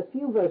look at a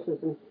few verses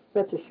in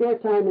such a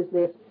short time as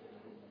this,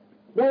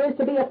 there is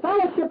to be a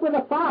fellowship with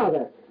the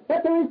Father,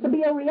 but there is to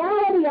be a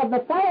reality of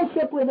the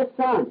fellowship with the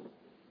Son.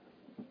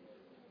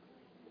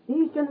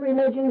 Eastern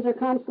religions are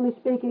constantly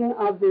speaking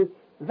of the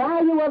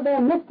value of their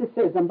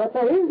mysticism, but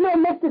there is no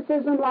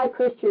mysticism like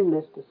Christian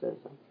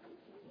mysticism,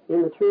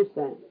 in the true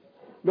sense.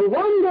 The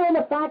wonder of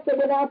the fact that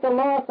without the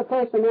loss of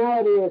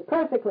personality it is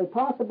perfectly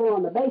possible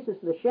on the basis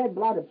of the shed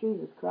blood of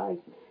Jesus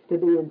Christ to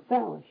be in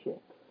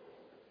fellowship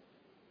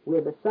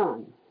with the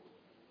Son.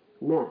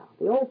 Now,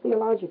 the old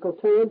theological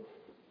term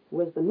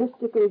was the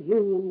mystical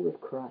union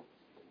with Christ.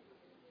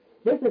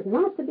 This is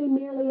not to be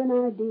merely an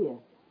idea.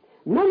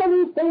 None of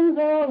these things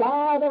are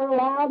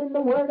allowed in the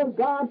Word of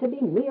God to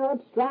be mere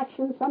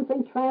abstraction,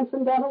 something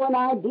transcendental, an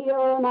idea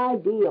or an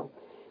ideal.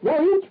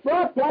 They're each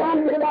brought down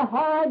into the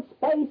hard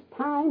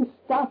space-time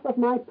stuff of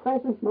my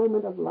present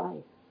moment of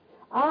life.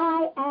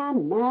 I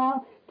am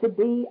now to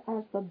be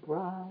as the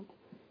bride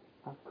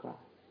of Christ.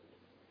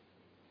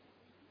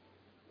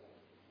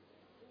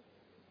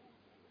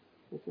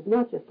 This is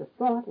not just a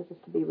thought, this is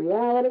to be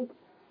reality,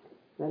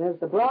 that as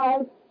the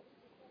bride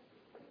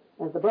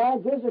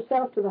gives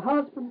herself to the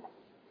husband,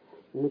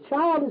 and the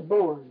child is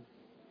born,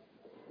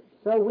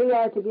 so we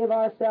are to give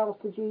ourselves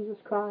to Jesus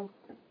Christ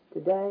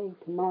today,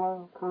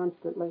 tomorrow,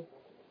 constantly.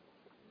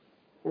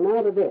 And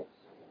out of this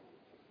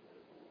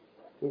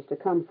is to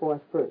come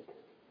forth fruit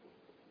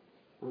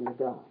unto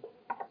God.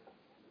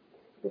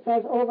 This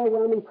has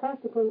overwhelming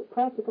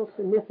practical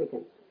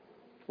significance.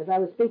 As I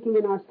was speaking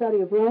in our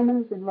study of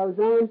Romans in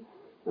Lausanne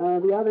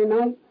the other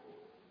night,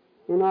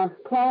 in our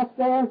class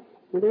there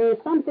is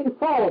something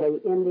faulty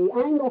in the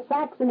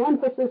Anglo-Saxon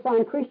emphasis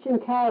on Christian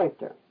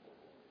character.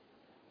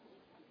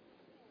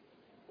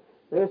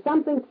 There is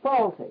something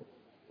faulty.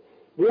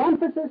 The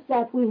emphasis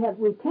that we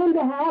tend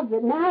to have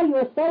that now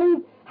you're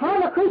saved,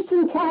 have a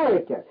Christian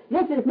character.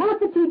 This is not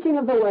the teaching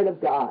of the Word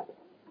of God.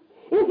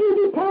 If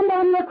you depend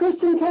on your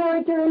Christian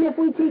character, and if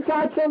we teach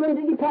our children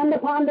to depend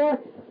upon their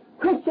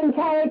Christian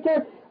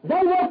character,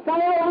 they will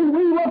fail and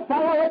we will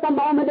fail at the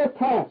moment of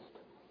test.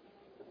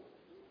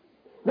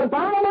 The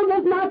Bible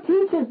does not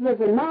teach us that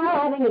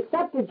now, having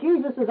accepted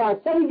Jesus as our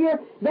Savior,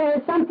 there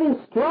is something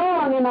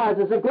strong in us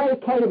as a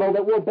great cable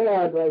that will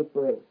bear a great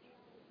bridge.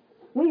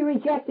 We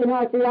reject in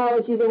our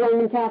theology the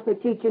Roman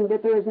Catholic teaching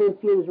that there is an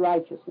infused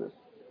righteousness.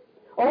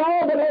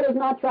 Oh, but let us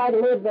not try to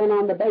live then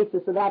on the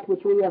basis of that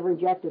which we have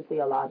rejected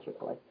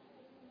theologically.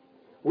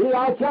 We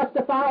are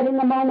justified in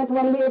the moment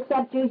when we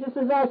accept Jesus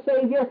as our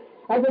Savior,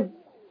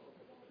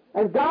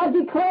 as God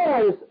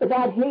declares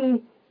that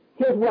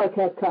His work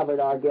has covered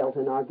our guilt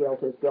and our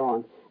guilt is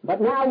gone.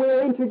 But now we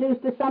are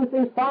introduced to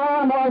something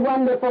far more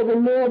wonderful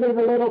than merely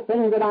the little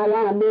thing that I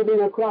am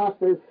moving across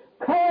the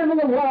curve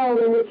of the world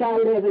in which I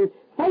live and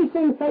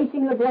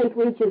facing the great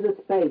reaches of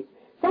space.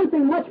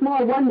 Something much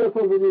more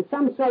wonderful than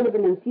some sort of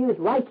an infused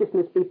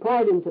righteousness be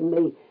poured into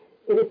me.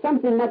 It is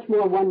something much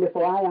more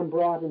wonderful. I am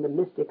brought into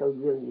mystical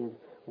union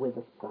with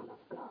the Son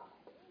of God.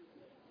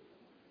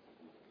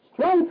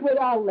 Strength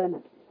without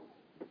limit,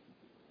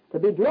 to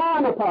be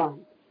drawn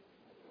upon.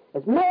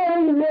 As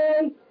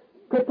Mary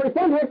could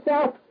present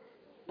herself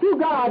to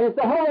God as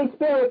the Holy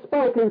Spirit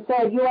spoke and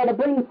said, you are to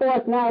bring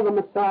forth now the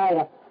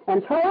Messiah.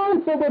 And her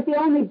answer was the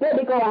only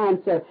biblical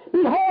answer.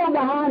 Behold the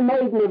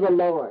handmaiden of the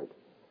Lord.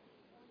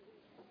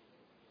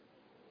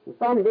 And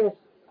from this,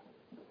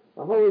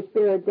 the Holy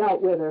Spirit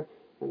dealt with her,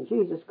 and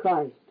Jesus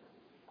Christ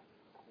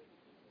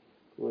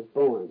was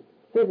born,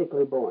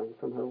 physically born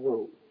from her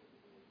womb.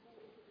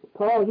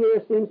 Paul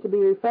here seems to be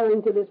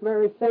referring to this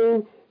very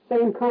same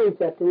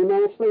concept, and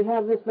we actually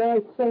have this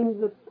very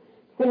same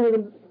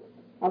thing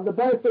of the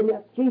birth of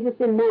Jesus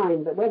in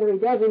mind, but whether he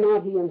does or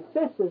not, he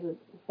insists, as the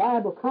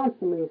Bible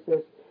constantly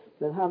insists,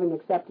 that having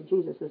accepted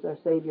Jesus as our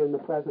Savior in the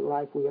present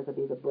life, we are to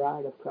be the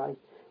bride of Christ.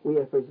 We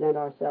are to present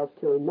ourselves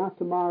to Him, not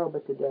tomorrow,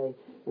 but today.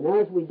 And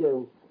as we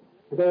do,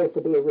 there is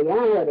to be a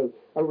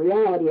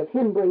reality of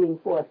Him bringing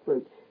forth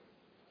fruit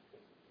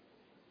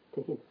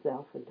to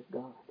Himself and to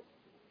God,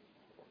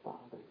 the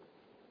Father,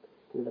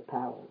 through the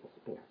power of the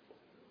Spirit.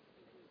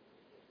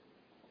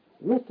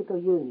 Mystical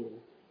union.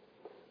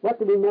 What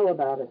do we know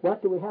about it? How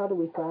do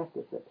we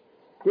practice it?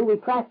 Do we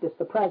practice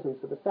the presence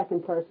of the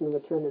second person of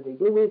the Trinity?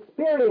 Do we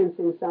experience,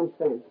 in some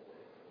sense,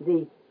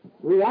 the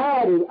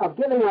reality of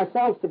giving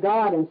ourselves to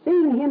God and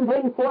seeing Him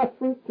bring forth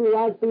fruit through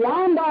us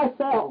beyond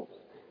ourselves,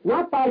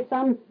 not by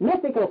some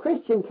mythical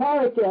Christian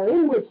character or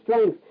inward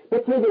strength,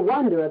 but through the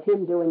wonder of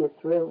Him doing it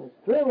through us?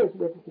 Through us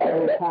with His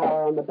own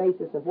power on the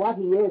basis of what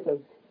He is, as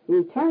the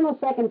eternal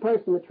second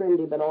person of the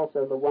Trinity, but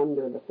also the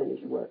wonder of the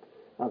finished work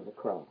of the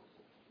cross.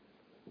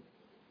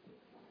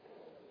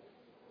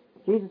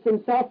 Jesus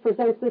himself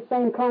presents this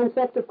same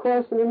concept, of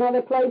course, in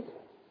another place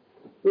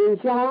in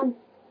John,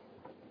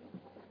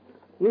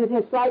 using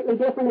a slightly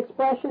different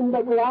expression,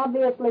 but with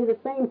obviously the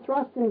same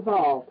thrust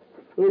involved.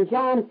 In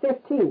John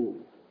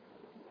 15,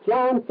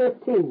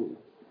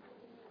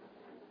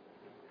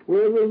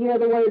 where we hear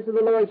the words of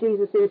the Lord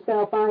Jesus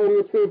himself, I am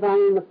the true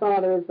vine, and the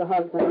Father is the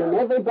husband. And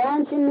every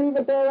branch in me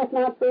that beareth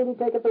not fruit, he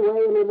taketh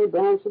away, and every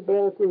branch that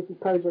beareth fruit, he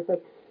purgeth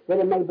it, that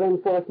it may bring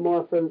forth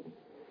more fruit.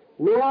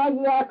 Now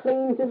ye are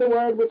clean through the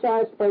word which I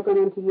have spoken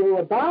unto you.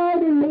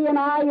 Abide in me, and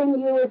I in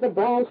you, as a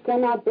branch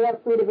cannot bear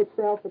fruit of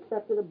itself,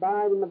 except it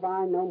abide in the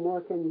vine. No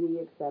more can ye,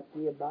 except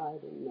ye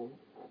abide in me.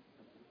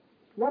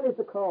 What is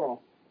the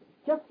call?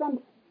 Just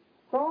some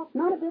thought?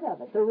 Not a bit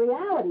of it. The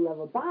reality of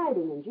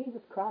abiding in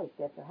Jesus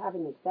Christ after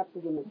having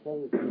accepted him as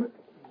Savior.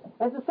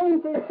 As the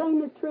same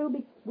is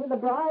true with the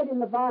bride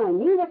and the vine.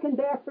 Neither can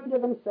bear fruit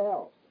of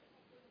themselves.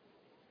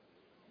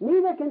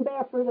 Neither can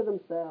bear fruit of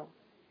themselves.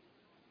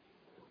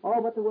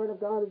 All but the Word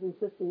of God is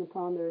insisting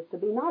upon there is to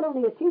be not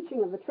only a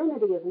teaching of the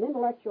Trinity as an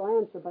intellectual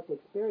answer, but the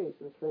experience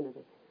of the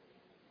Trinity.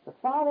 The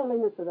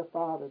fatherliness of the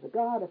Father, the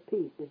God of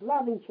peace, his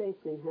loving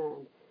chastening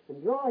hand,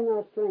 and drawing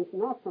our strength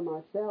not from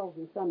ourselves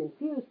and some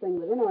infused thing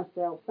within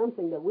ourselves,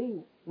 something that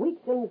weak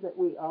things that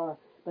we are,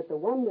 but the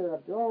wonder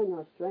of drawing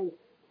our strength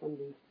from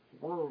the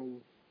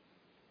vine,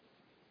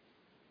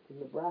 from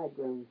the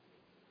bridegroom,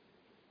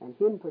 and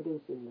him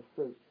producing the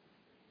fruit.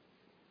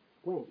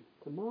 When?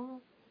 Tomorrow?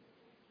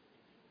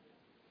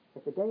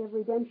 At the day of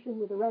redemption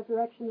with the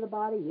resurrection of the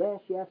body?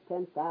 Yes,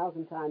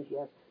 10,000 times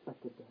yes, but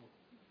today.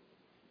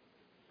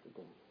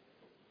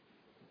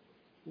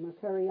 I'm going to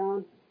carry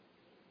on.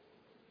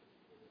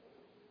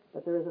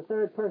 But there is a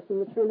third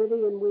person of the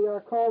Trinity, and we are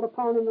called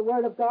upon in the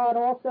Word of God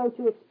also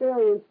to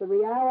experience the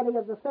reality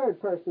of the third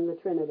person of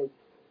the Trinity.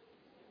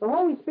 The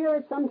Holy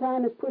Spirit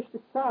sometimes is pushed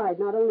aside,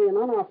 not only in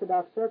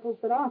unorthodox circles,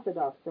 but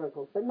orthodox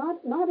circles, but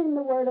not in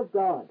the Word of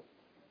God.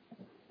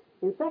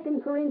 In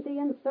 2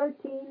 Corinthians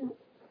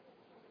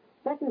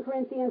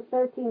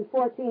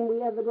 13:14, we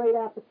have the great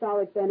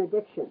apostolic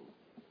benediction.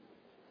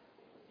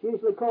 It's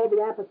usually called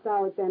the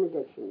apostolic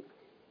benediction.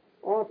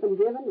 Often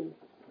given in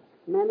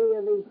many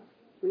of the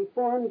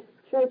Reformed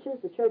churches,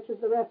 the churches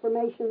of the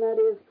Reformation, that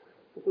is,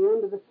 at the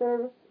end of the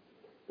service.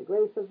 The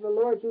grace of the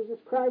Lord Jesus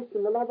Christ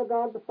and the love of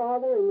God the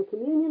Father and the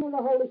communion of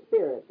the Holy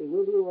Spirit be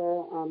with you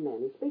all.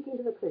 Amen. He's speaking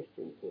to the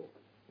Christians here.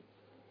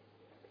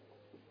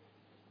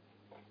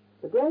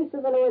 The grace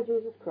of the Lord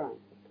Jesus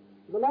Christ,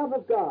 the love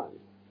of God,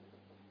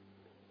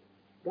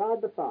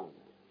 God the Father,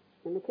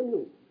 and the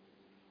communion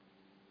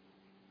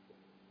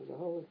of the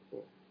Holy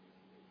Spirit.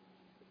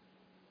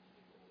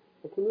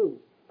 The communion.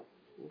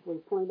 As we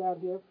point out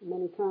here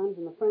many times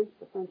in the French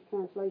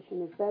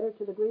translation is better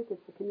to the Greek.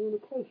 It's the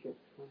communication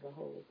of the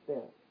Holy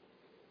Spirit.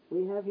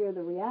 We have here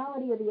the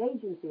reality of the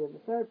agency of the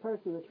third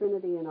person of the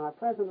Trinity in our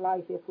present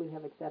life if we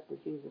have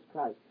accepted Jesus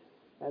Christ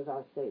as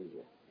our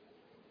Savior.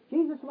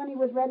 Jesus, when he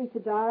was ready to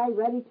die,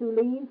 ready to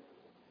leave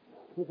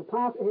his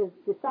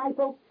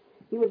disciples,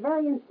 he was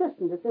very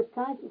insistent at this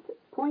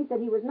point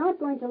that he was not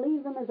going to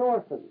leave them as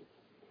orphans.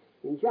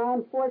 In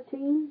John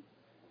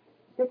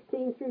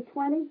 14:16 through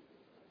 20,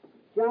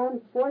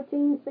 John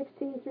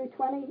 14:16 through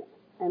 20,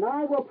 and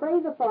I will pray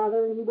the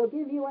Father, and he will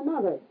give you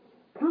another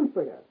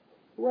comforter.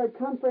 The word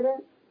comforter,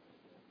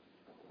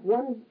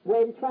 one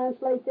way to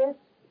translate this,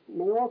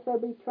 may also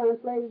be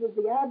translated as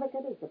the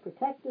advocate, as the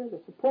protector, the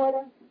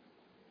supporter,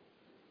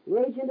 the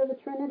agent of the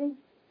Trinity.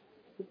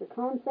 It's a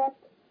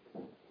concept.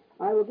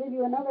 I will give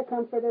you another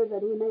comforter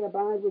that he may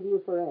abide with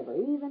you forever,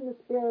 even the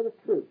Spirit of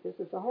truth. This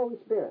is the Holy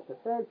Spirit, the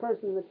third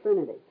person of the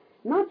Trinity.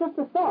 Not just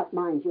a thought,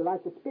 mind you,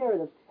 like the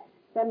Spirit of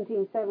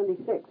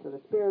 1776 or the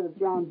Spirit of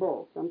John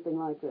Bull, something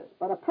like this,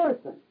 but a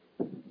person,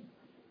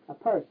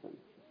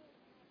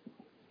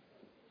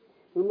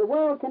 whom the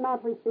world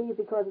cannot receive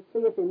because it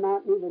seeth him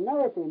not, neither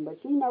knoweth him,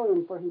 but ye know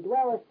him, for he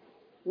dwelleth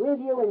with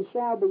you and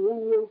shall be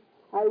in you.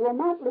 I will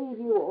not leave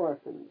you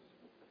orphans.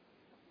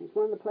 It's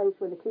one of the places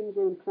where the King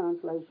James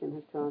translation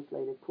has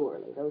translated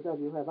poorly. Those of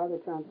you who have other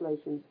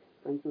translations,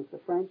 for instance the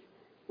French,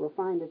 will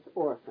find it's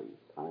orphans.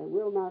 I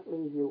will not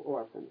leave you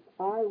orphans.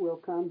 I will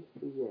come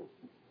to you.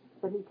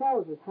 But he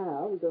tells us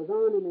how. He goes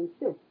on and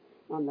insists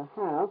on the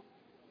how.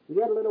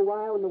 Yet a little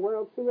while, and the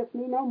world seeth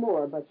me no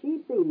more, but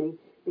ye see me.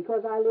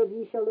 Because I live,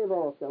 ye shall live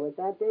also. At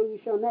that day ye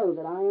shall know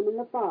that I am in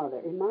the Father,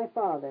 in my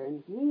Father,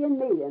 and ye in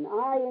me, and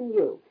I in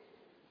you.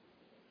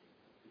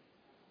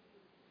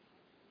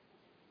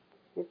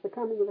 It's the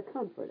coming of the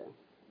Comforter.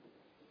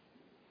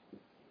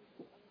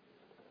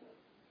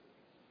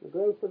 The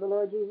grace of the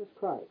Lord Jesus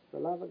Christ, the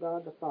love of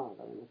God the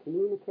Father, and the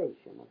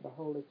communication of the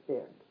Holy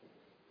Spirit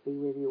be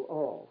with you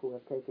all who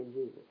have taken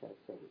Jesus as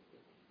Savior.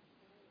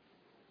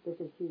 This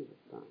is Jesus'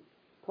 promise.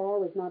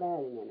 Paul is not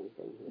adding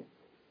anything here.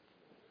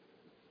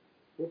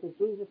 This is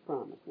Jesus'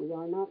 promise. We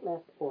are not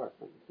left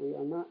orphans. We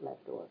are not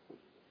left orphans.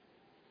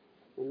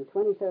 In the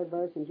 23rd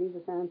verse, and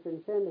Jesus answered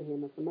and said to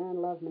him, if a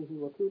man love me, he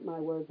will keep my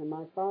words, and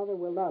my Father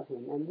will love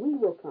him, and we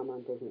will come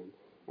unto him,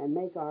 and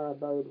make our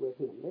abode with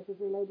him. This is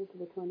related to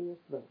the 20th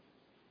verse.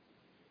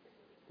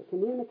 The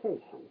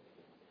communication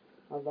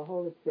of the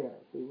Holy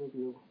Spirit be with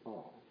you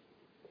all.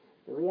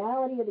 The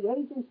reality of the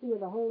agency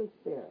of the Holy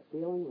Spirit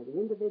dealing with the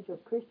individual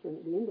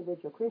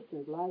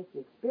Christian's life,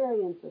 the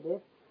experience of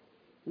this,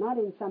 not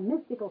in some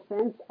mystical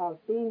sense of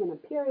being an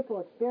empirical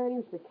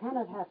experience that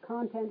cannot have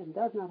content and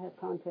does not have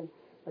content,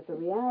 but the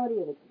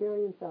reality of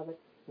experience of it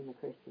in the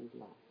Christian's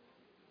life.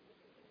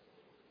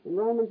 In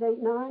Romans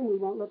 8:9, we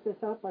won't look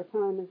this up, our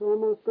time is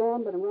almost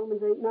gone, but in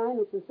Romans 8:9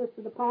 it's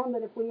insisted upon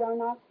that if we do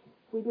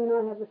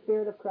not have the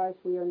Spirit of Christ,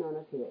 we are none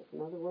of His.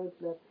 In other words,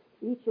 that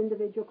each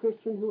individual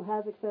Christian who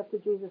has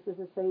accepted Jesus as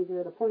a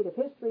Savior at a point of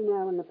history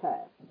now in the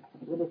past,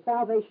 with his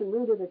salvation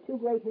rooted at two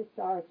great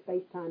historic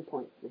space-time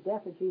points, the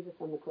death of Jesus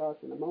on the cross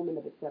and the moment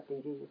of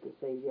accepting Jesus as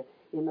Savior.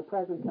 In the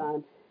present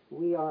time,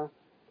 we are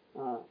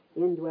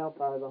indwelt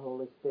by the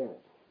Holy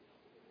Spirit.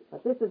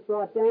 But this is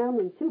brought down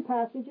in two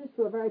passages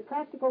to a very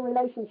practical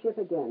relationship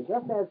again,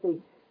 just as the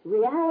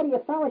reality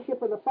of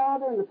fellowship with the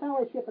Father and the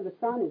fellowship of the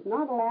Son is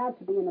not allowed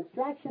to be an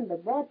abstraction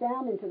but brought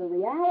down into the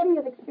reality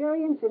of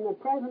experience in the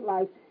present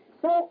life,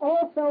 so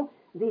also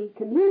the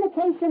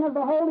communication of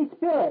the Holy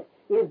Spirit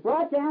is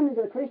brought down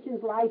into the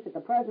Christian's life at the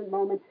present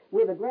moment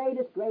with the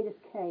greatest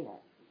care.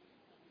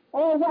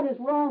 Oh, what is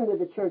wrong with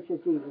the Church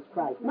of Jesus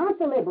Christ? Not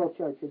the liberal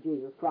Church of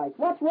Jesus Christ.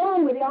 What's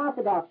wrong with the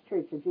Orthodox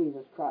Church of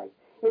Jesus Christ?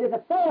 It is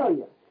a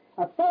failure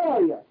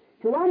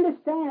to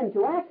understand,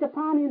 to act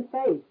upon in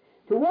faith,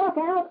 to walk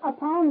out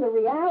upon the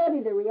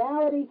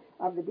reality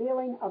of the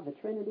dealing of the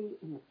Trinity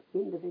in the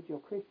individual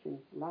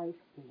Christian's life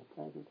in the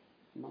present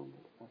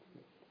moment of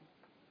history.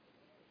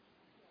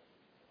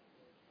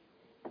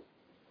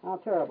 How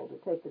terrible to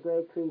take the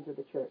great creeds of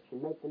the Church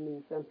and make them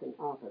mean something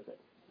opposite,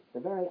 the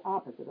very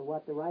opposite of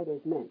what the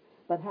writers meant.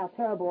 But how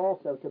terrible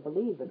also to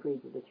believe the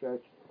creeds of the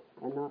Church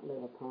and not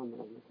live upon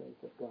them in the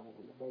face of God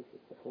on the basis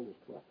of the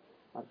finished work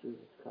of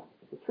Jesus Christ.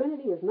 The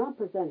Trinity is not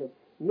presented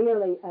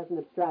merely as an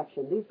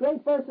abstraction. These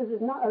great verses is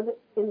not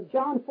in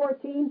John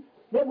 14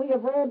 that we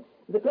have read.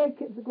 The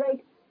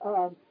great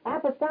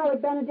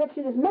apostolic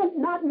benediction is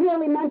not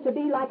merely meant to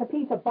be like a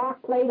piece of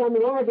Bach played on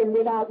the organ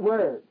without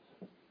words.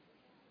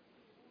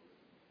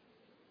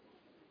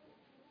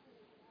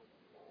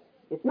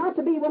 It's not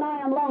to be when I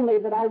am lonely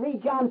that I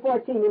read John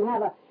 14 and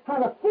have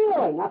a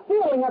feeling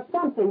of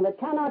something that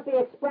cannot be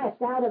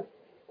expressed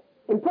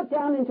and put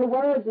down into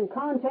words and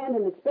content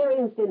and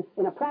experienced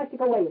in a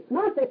practical way. It's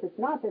not this.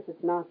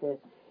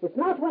 It's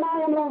not when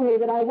I am lonely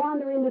that I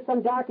wander into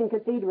some darkened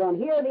cathedral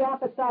and hear the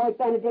apostolic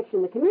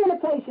benediction, the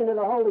communication of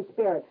the Holy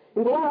Spirit,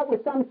 and go out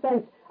with some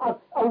sense of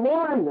a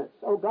warmness.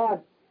 Oh,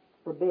 God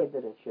forbid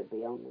that it should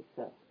be only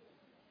so.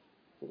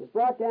 It is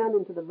brought down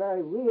into the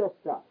very real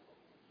stuff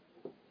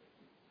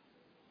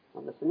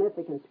of the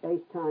significant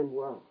space-time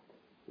world.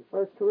 In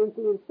 1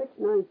 Corinthians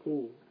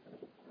 6:19.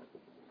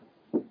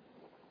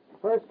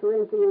 1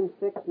 Corinthians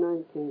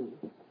 6:19.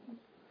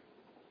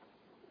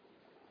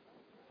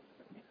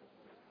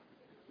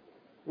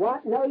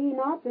 What, know ye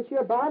not that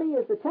your body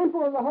is the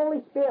temple of the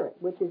Holy Spirit,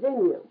 which is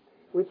in you,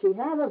 which ye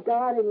have of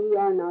God, and ye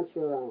are not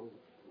your own?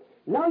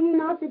 Know ye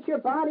not that your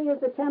body is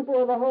the temple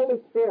of the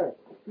Holy Spirit?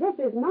 This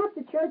is not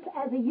the church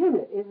as a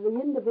unit, it is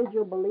the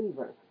individual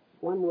believer.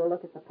 One will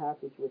look at the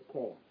passage with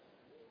care.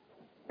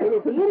 It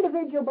is the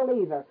individual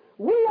believer.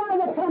 We are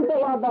the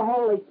temple of the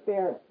Holy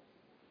Spirit.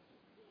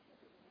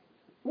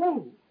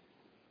 When?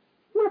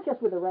 Not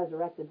just with a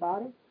resurrected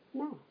body.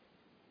 No.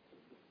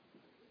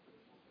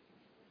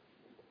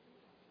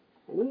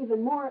 And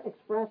even more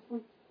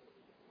expressly,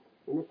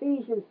 in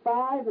Ephesians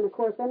 5, and of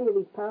course any of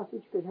these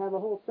passages could have a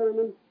whole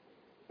sermon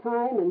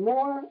time and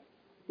more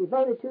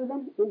devoted to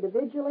them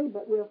individually,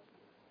 but we'll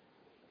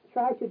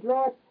try to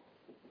draw it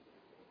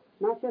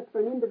not just for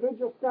an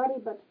individual study,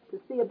 but to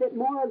see a bit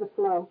more of the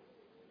flow.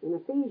 In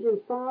Ephesians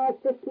 5,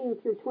 15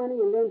 through 20,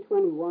 and then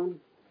 21.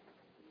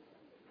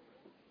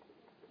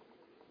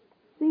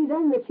 See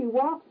then that you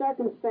walk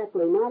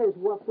circumspectly, not as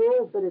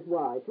fools, but as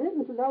wise,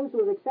 written to those who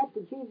have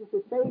accepted Jesus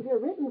as Savior,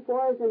 written for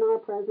us in our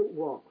present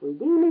walk,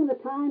 redeeming the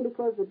time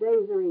because the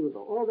days are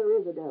evil. Oh, there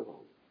is a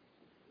devil.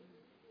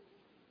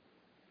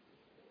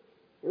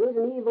 There is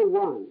an evil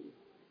one.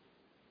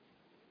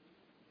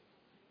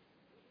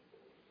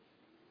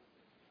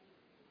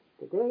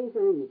 The days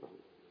are evil.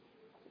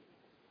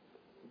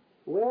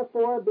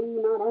 Wherefore be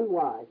ye not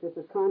unwise. This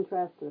is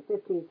contrast to the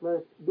 15th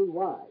verse, be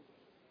wise.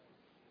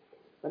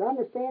 But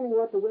understanding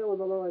what the will of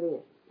the Lord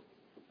is.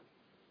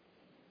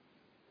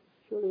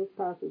 Surely this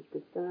passage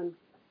could stand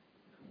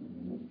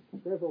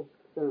several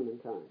sermon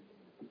times.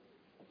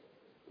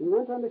 Do you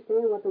want to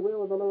understand what the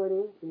will of the Lord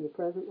is in your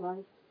present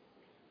life?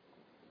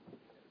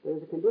 There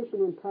is a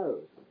condition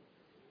imposed.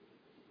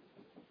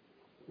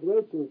 The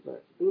 18th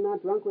verse, be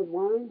not drunk with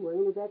wine,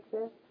 wherein is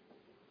excess,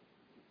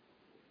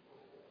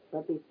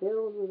 but be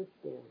filled with the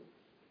Spirit.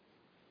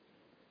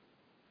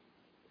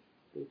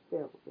 Be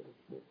filled with the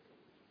Spirit.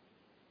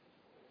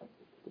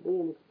 To be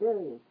an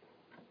experienced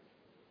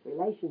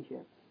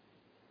relationship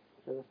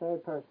with the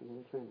third person of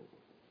the Trinity.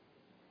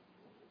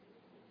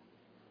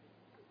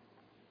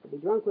 To be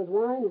drunk with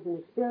wine is an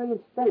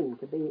experienced thing,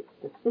 to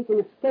seek an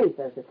escape,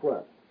 as it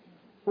were.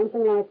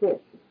 Something like this.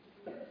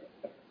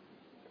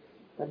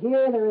 But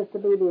here there is to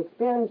be the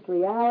experienced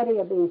reality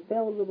of being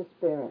filled with the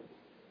Spirit.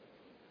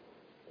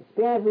 The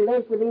Spirit who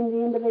lives within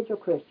the individual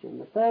Christian,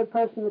 the third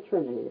person of the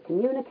Trinity, the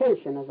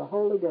communication of the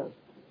Holy Ghost.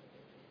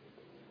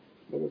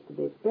 It is to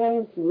be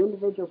experienced in the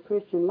individual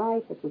Christian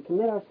life as we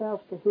commit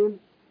ourselves to Him,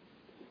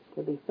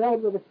 to be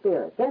filled with the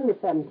Spirit. Then the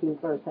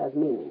 17th verse has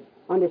meaning,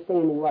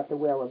 understanding what the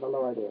will of the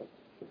Lord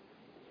is.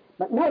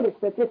 But notice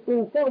that this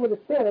being filled with the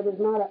Spirit is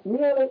not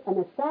merely an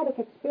ecstatic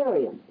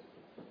experience.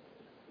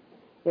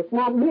 It's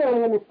not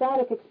merely an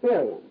ecstatic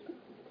experience.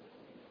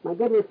 My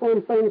good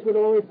Reformed friends would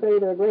always say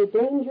there are great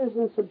dangers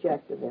in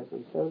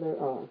subjectivism. So there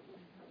are.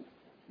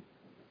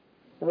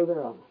 So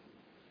there are.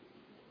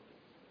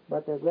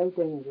 But there are great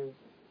dangers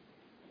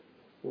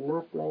in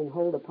not laying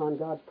hold upon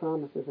God's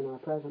promises in our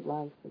present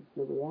life, and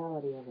the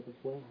reality of it as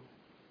well.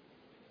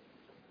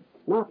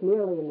 Not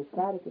merely an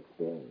ecstatic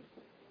experience.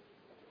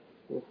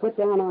 It is put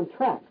down on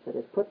tracks. It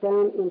is put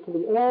down into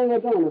the area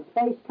again of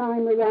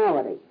space-time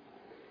reality.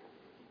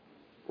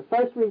 The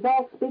first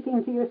result,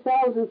 speaking to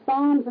yourselves in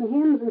psalms and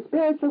hymns and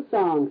spiritual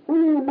songs,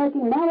 singing and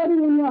making melody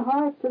in your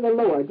heart to the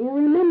Lord. Do you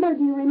remember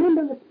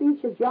the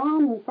speech of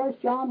John in 1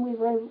 John we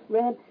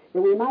read,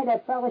 that we might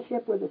have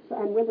fellowship with the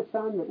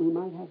Son, that we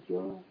might have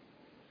joy?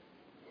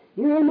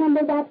 Do you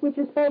remember that which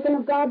is spoken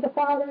of God the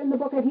Father in the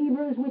book of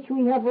Hebrews, which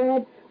we have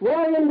read,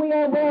 wherein we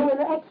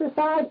are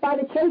exercised by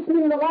the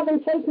chastening, the love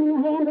and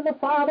chastening hand of the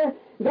Father,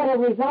 that it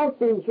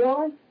results in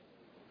joy?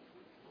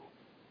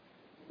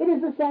 It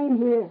is the same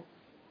here.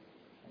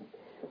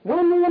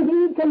 When we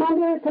indeed come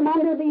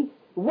under the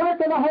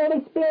work of the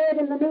Holy Spirit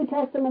in the New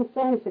Testament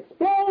sense,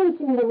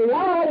 experiencing the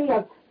reality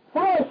of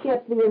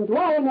fellowship, the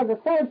indwelling of the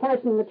third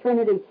person of the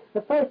Trinity,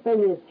 the first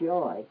thing is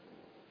joy.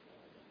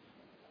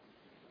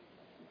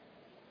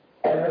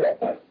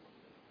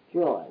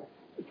 Joy.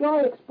 Joy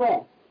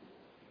expressed.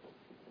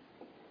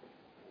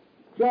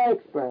 Joy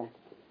expressed.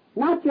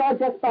 Not joy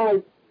just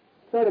by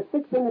sort of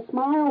fixing a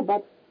smile,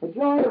 but the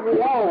joy of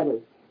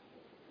reality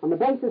on the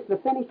basis of the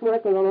finished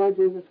work of the Lord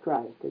Jesus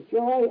Christ. The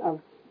joy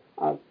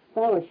of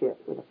fellowship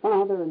with the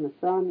Father and the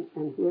Son,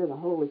 and here the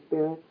Holy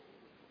Spirit,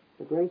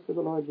 the grace of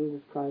the Lord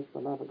Jesus Christ, the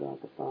love of God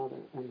the Father,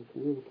 and the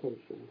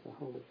communication of the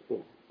Holy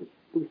Spirit.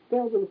 Be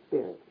filled with the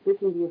Spirit,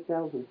 speaking to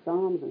yourselves in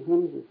psalms and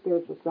hymns and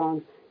spiritual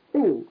songs,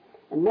 singing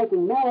and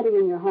making melody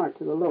in your heart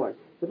to the Lord.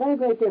 There's a very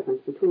great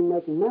difference between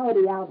making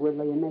melody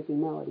outwardly and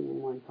making melody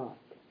in one's heart.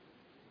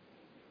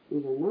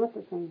 These are not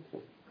the same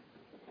thing.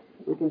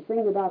 We can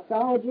sing the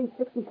doxology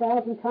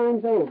 60,000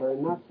 times over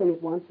and not sing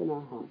it once in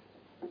our hearts.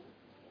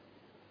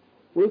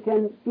 We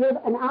can give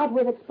an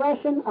outward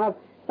expression of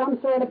some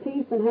sort of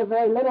peace and have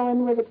very little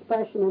inward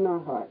expression in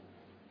our hearts.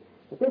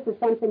 But this is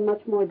something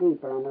much more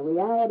deeper on the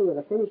reality of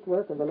the finished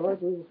work of the Lord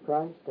Jesus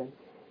Christ, and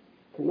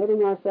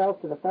committing ourselves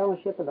to the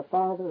fellowship of the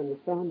Father and the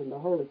Son and the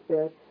Holy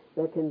Spirit.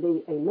 There can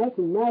be a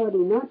making melody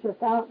not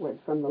just outward,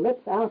 from the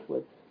lips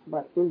outward,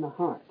 but in the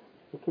heart.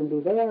 It can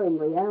be there in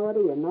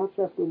reality and not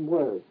just in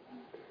words.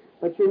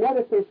 But you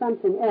notice there's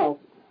something else.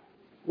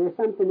 There's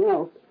something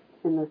else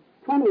in the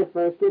 20th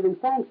verse, giving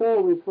thanks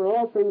always for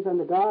all things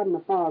unto God and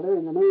the Father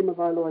in the name of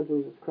our Lord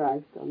Jesus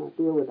Christ. I'll not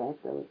deal with that,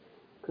 though it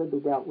could be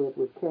dealt with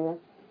care.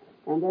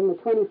 And then the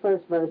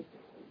 21st verse,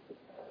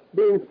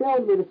 being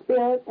filled with the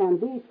Spirit, and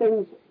these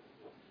things,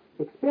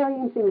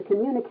 experiencing the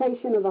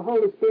communication of the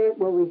Holy Spirit,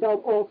 will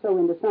result also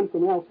into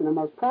something else in a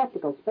most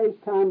practical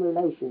space-time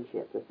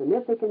relationship, the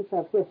significance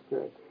of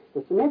history,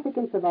 the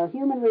significance of our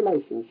human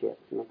relationships.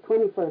 In the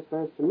 21st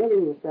verse,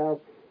 submitting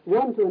yourselves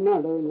one to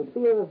another in the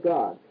fear of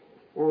God.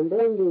 And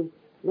then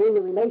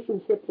the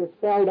relationships are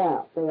spelled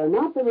out. They are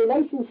not the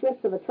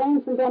relationships of a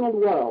transcendental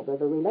world. They're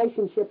the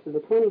relationships of the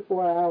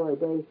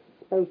 24-hour-a-day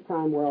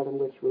space-time world in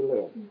which we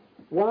live.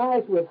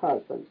 Wives with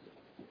husbands,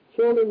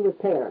 children with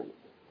parents,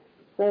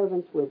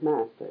 servants with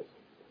masters,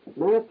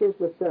 masters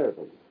with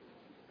servants,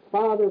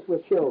 fathers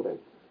with children,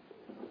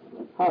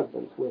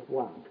 husbands with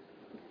wives.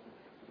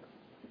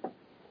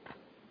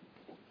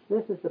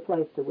 This is the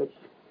place to which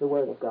the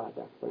Word of God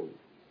doth bring.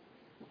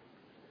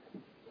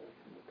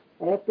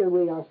 After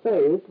we are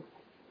saved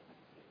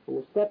and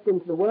have stepped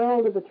into the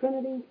world of the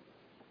Trinity,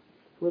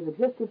 who has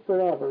existed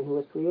forever and who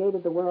has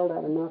created the world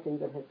out of nothing,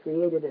 but has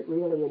created it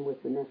really and with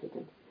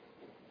significance,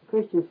 the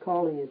Christian's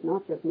calling is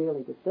not just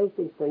merely to state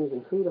these things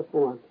in creed or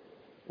form,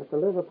 but to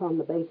live upon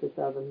the basis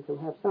of them, to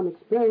have some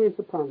experience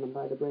upon them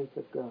by the grace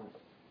of God.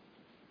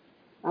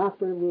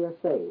 After we are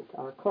saved,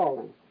 our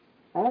calling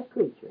as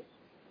creatures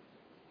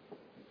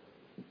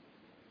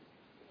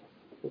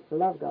is to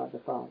love God the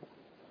Father,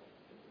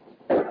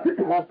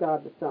 love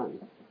God the Son,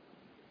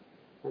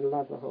 and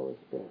love the Holy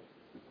Spirit.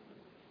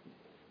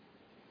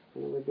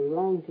 And it would be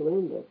wrong to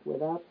end it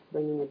without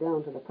bringing it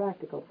down to the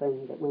practical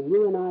thing that when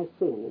you and I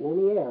sin in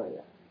any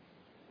area,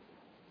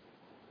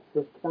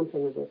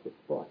 something of this is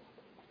spoiled.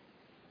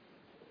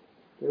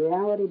 The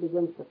reality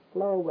begins to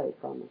flow away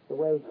from us, the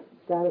way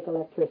static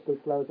electricity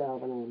flows out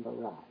of an amber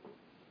rod.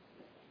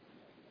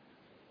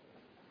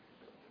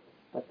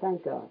 But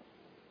thank God,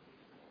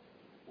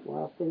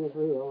 while sin is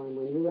real, and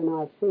when you and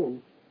I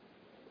sin,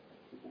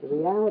 the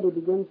reality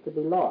begins to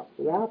be lost.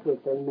 The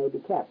outward thing may be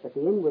kept, but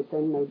the inward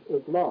thing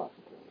is lost.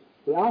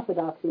 The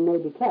orthodoxy may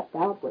be kept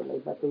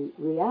outwardly, but the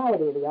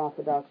reality of the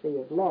orthodoxy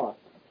is lost.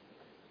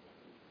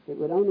 It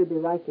would only be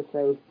right to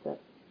say that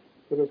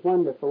it is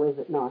wonderful, is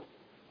it not,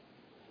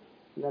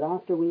 that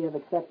after we have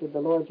accepted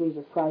the Lord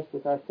Jesus Christ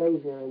as our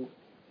Savior, and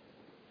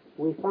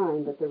we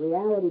find that the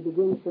reality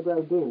begins to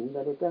grow dim,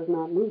 that it does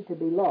not need to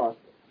be lost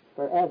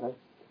forever.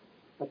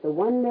 But the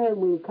wonder, and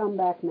we come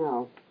back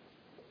now,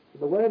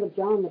 the word of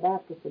John the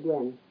Baptist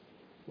again.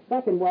 The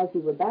second was he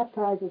would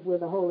baptize us with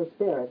the Holy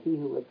Spirit, he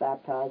who was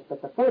baptized.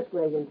 But the first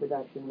great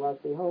introduction was,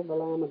 behold the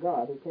Lamb of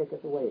God who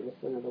taketh away the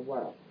sin of the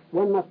world.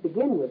 One must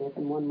begin with it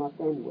and one must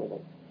end with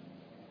it.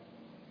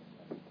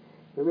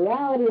 The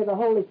reality of the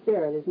Holy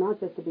Spirit is not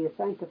just to be a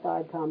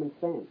sanctified common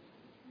sense.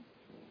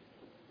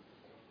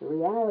 The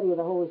reality of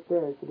the Holy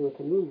Spirit is to be a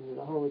communion of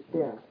the Holy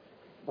Spirit.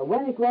 But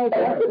when it grows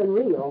less than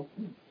real,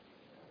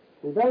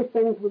 through those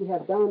things we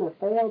have done or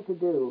failed to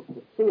do,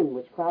 the sin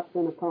which crops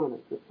in upon us,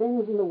 the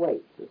sins and the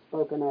weights as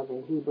spoken of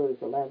in Hebrews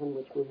 11,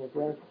 which we have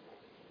read,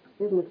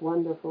 isn't it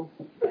wonderful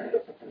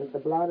that the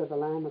blood of the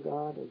Lamb of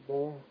God is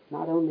there,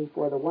 not only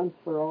for the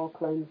once-for-all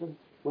cleansing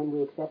when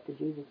we accepted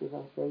Jesus as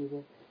our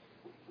Savior,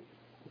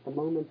 but the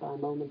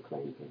moment-by-moment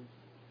cleansing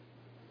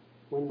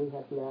when we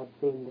have allowed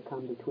sin to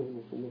come between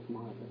us and this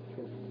marvelous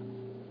truth.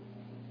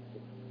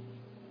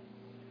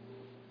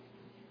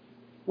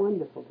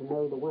 Wonderful to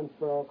know the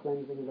once-for-all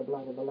cleansing of the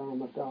blood of the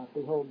Lamb of God.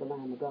 Behold the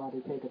Lamb of God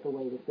who taketh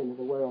away the sin of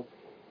the world.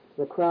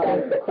 The cry,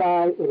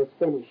 it is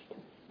finished.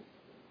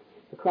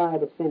 The cry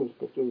that finished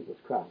is Jesus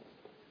Christ.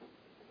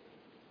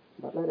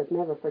 But let us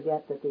never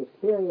forget that the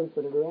experience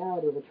of the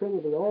reality of the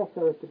Trinity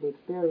also is to be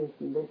experienced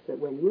in this, that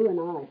when you and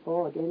I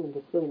fall again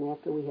into sin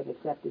after we have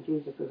accepted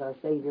Jesus as our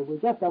Savior, we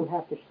just don't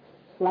have to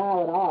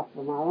slough it off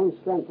from our own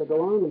strength to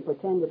go on and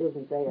pretend it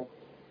isn't there.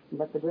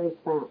 But the great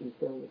fountain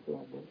filled with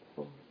blood once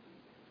for us.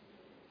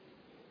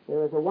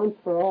 There is a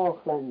once-for-all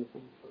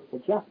cleansing, the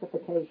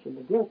justification,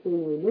 the guilt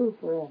being removed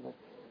forever.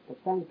 But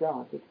thank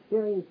God, the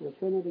experience of the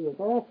Trinity is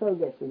also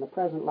this in the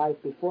present life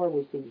before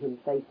we see Him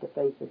face to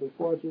face or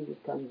before Jesus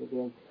comes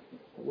again.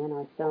 That when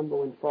I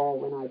stumble and fall,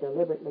 when I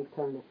deliberately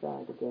turn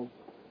aside again,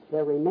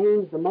 there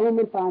remains the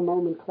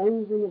moment-by-moment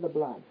cleansing of the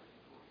blood.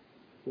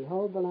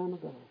 Behold the Lamb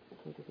of God,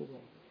 take it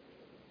away,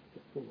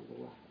 the sin of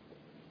the world.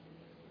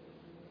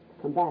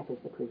 Come back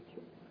as the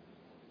creature.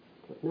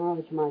 To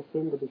acknowledge my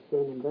sin to be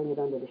sin and bring it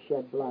under the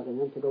shed blood, and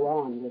then to go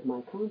on with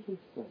my conscience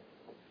first,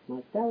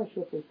 my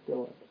fellowship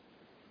restored,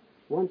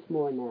 once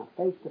more now,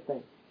 face to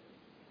face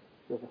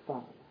with the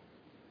Father,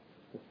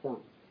 the Son,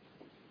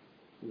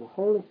 and the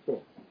Holy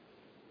Spirit,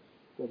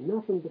 with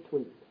nothing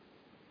between,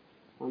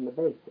 on the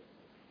basis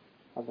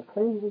of the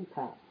cleansing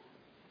power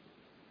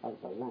of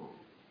the Lamb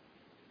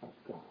of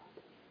God.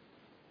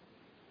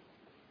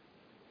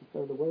 And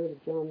so the word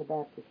of John the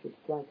Baptist should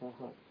strike our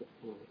hearts this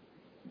morning.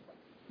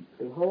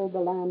 Behold the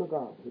Lamb of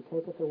God who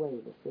taketh away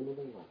the sin of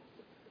the world.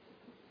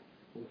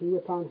 And he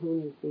upon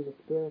whom you see the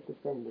Spirit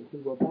descending, he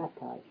will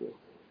baptize you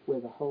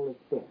with the Holy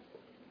Spirit.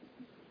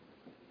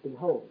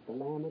 Behold the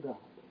Lamb of God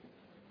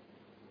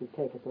who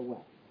taketh away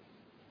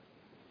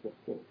the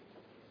sin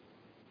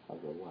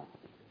of the world.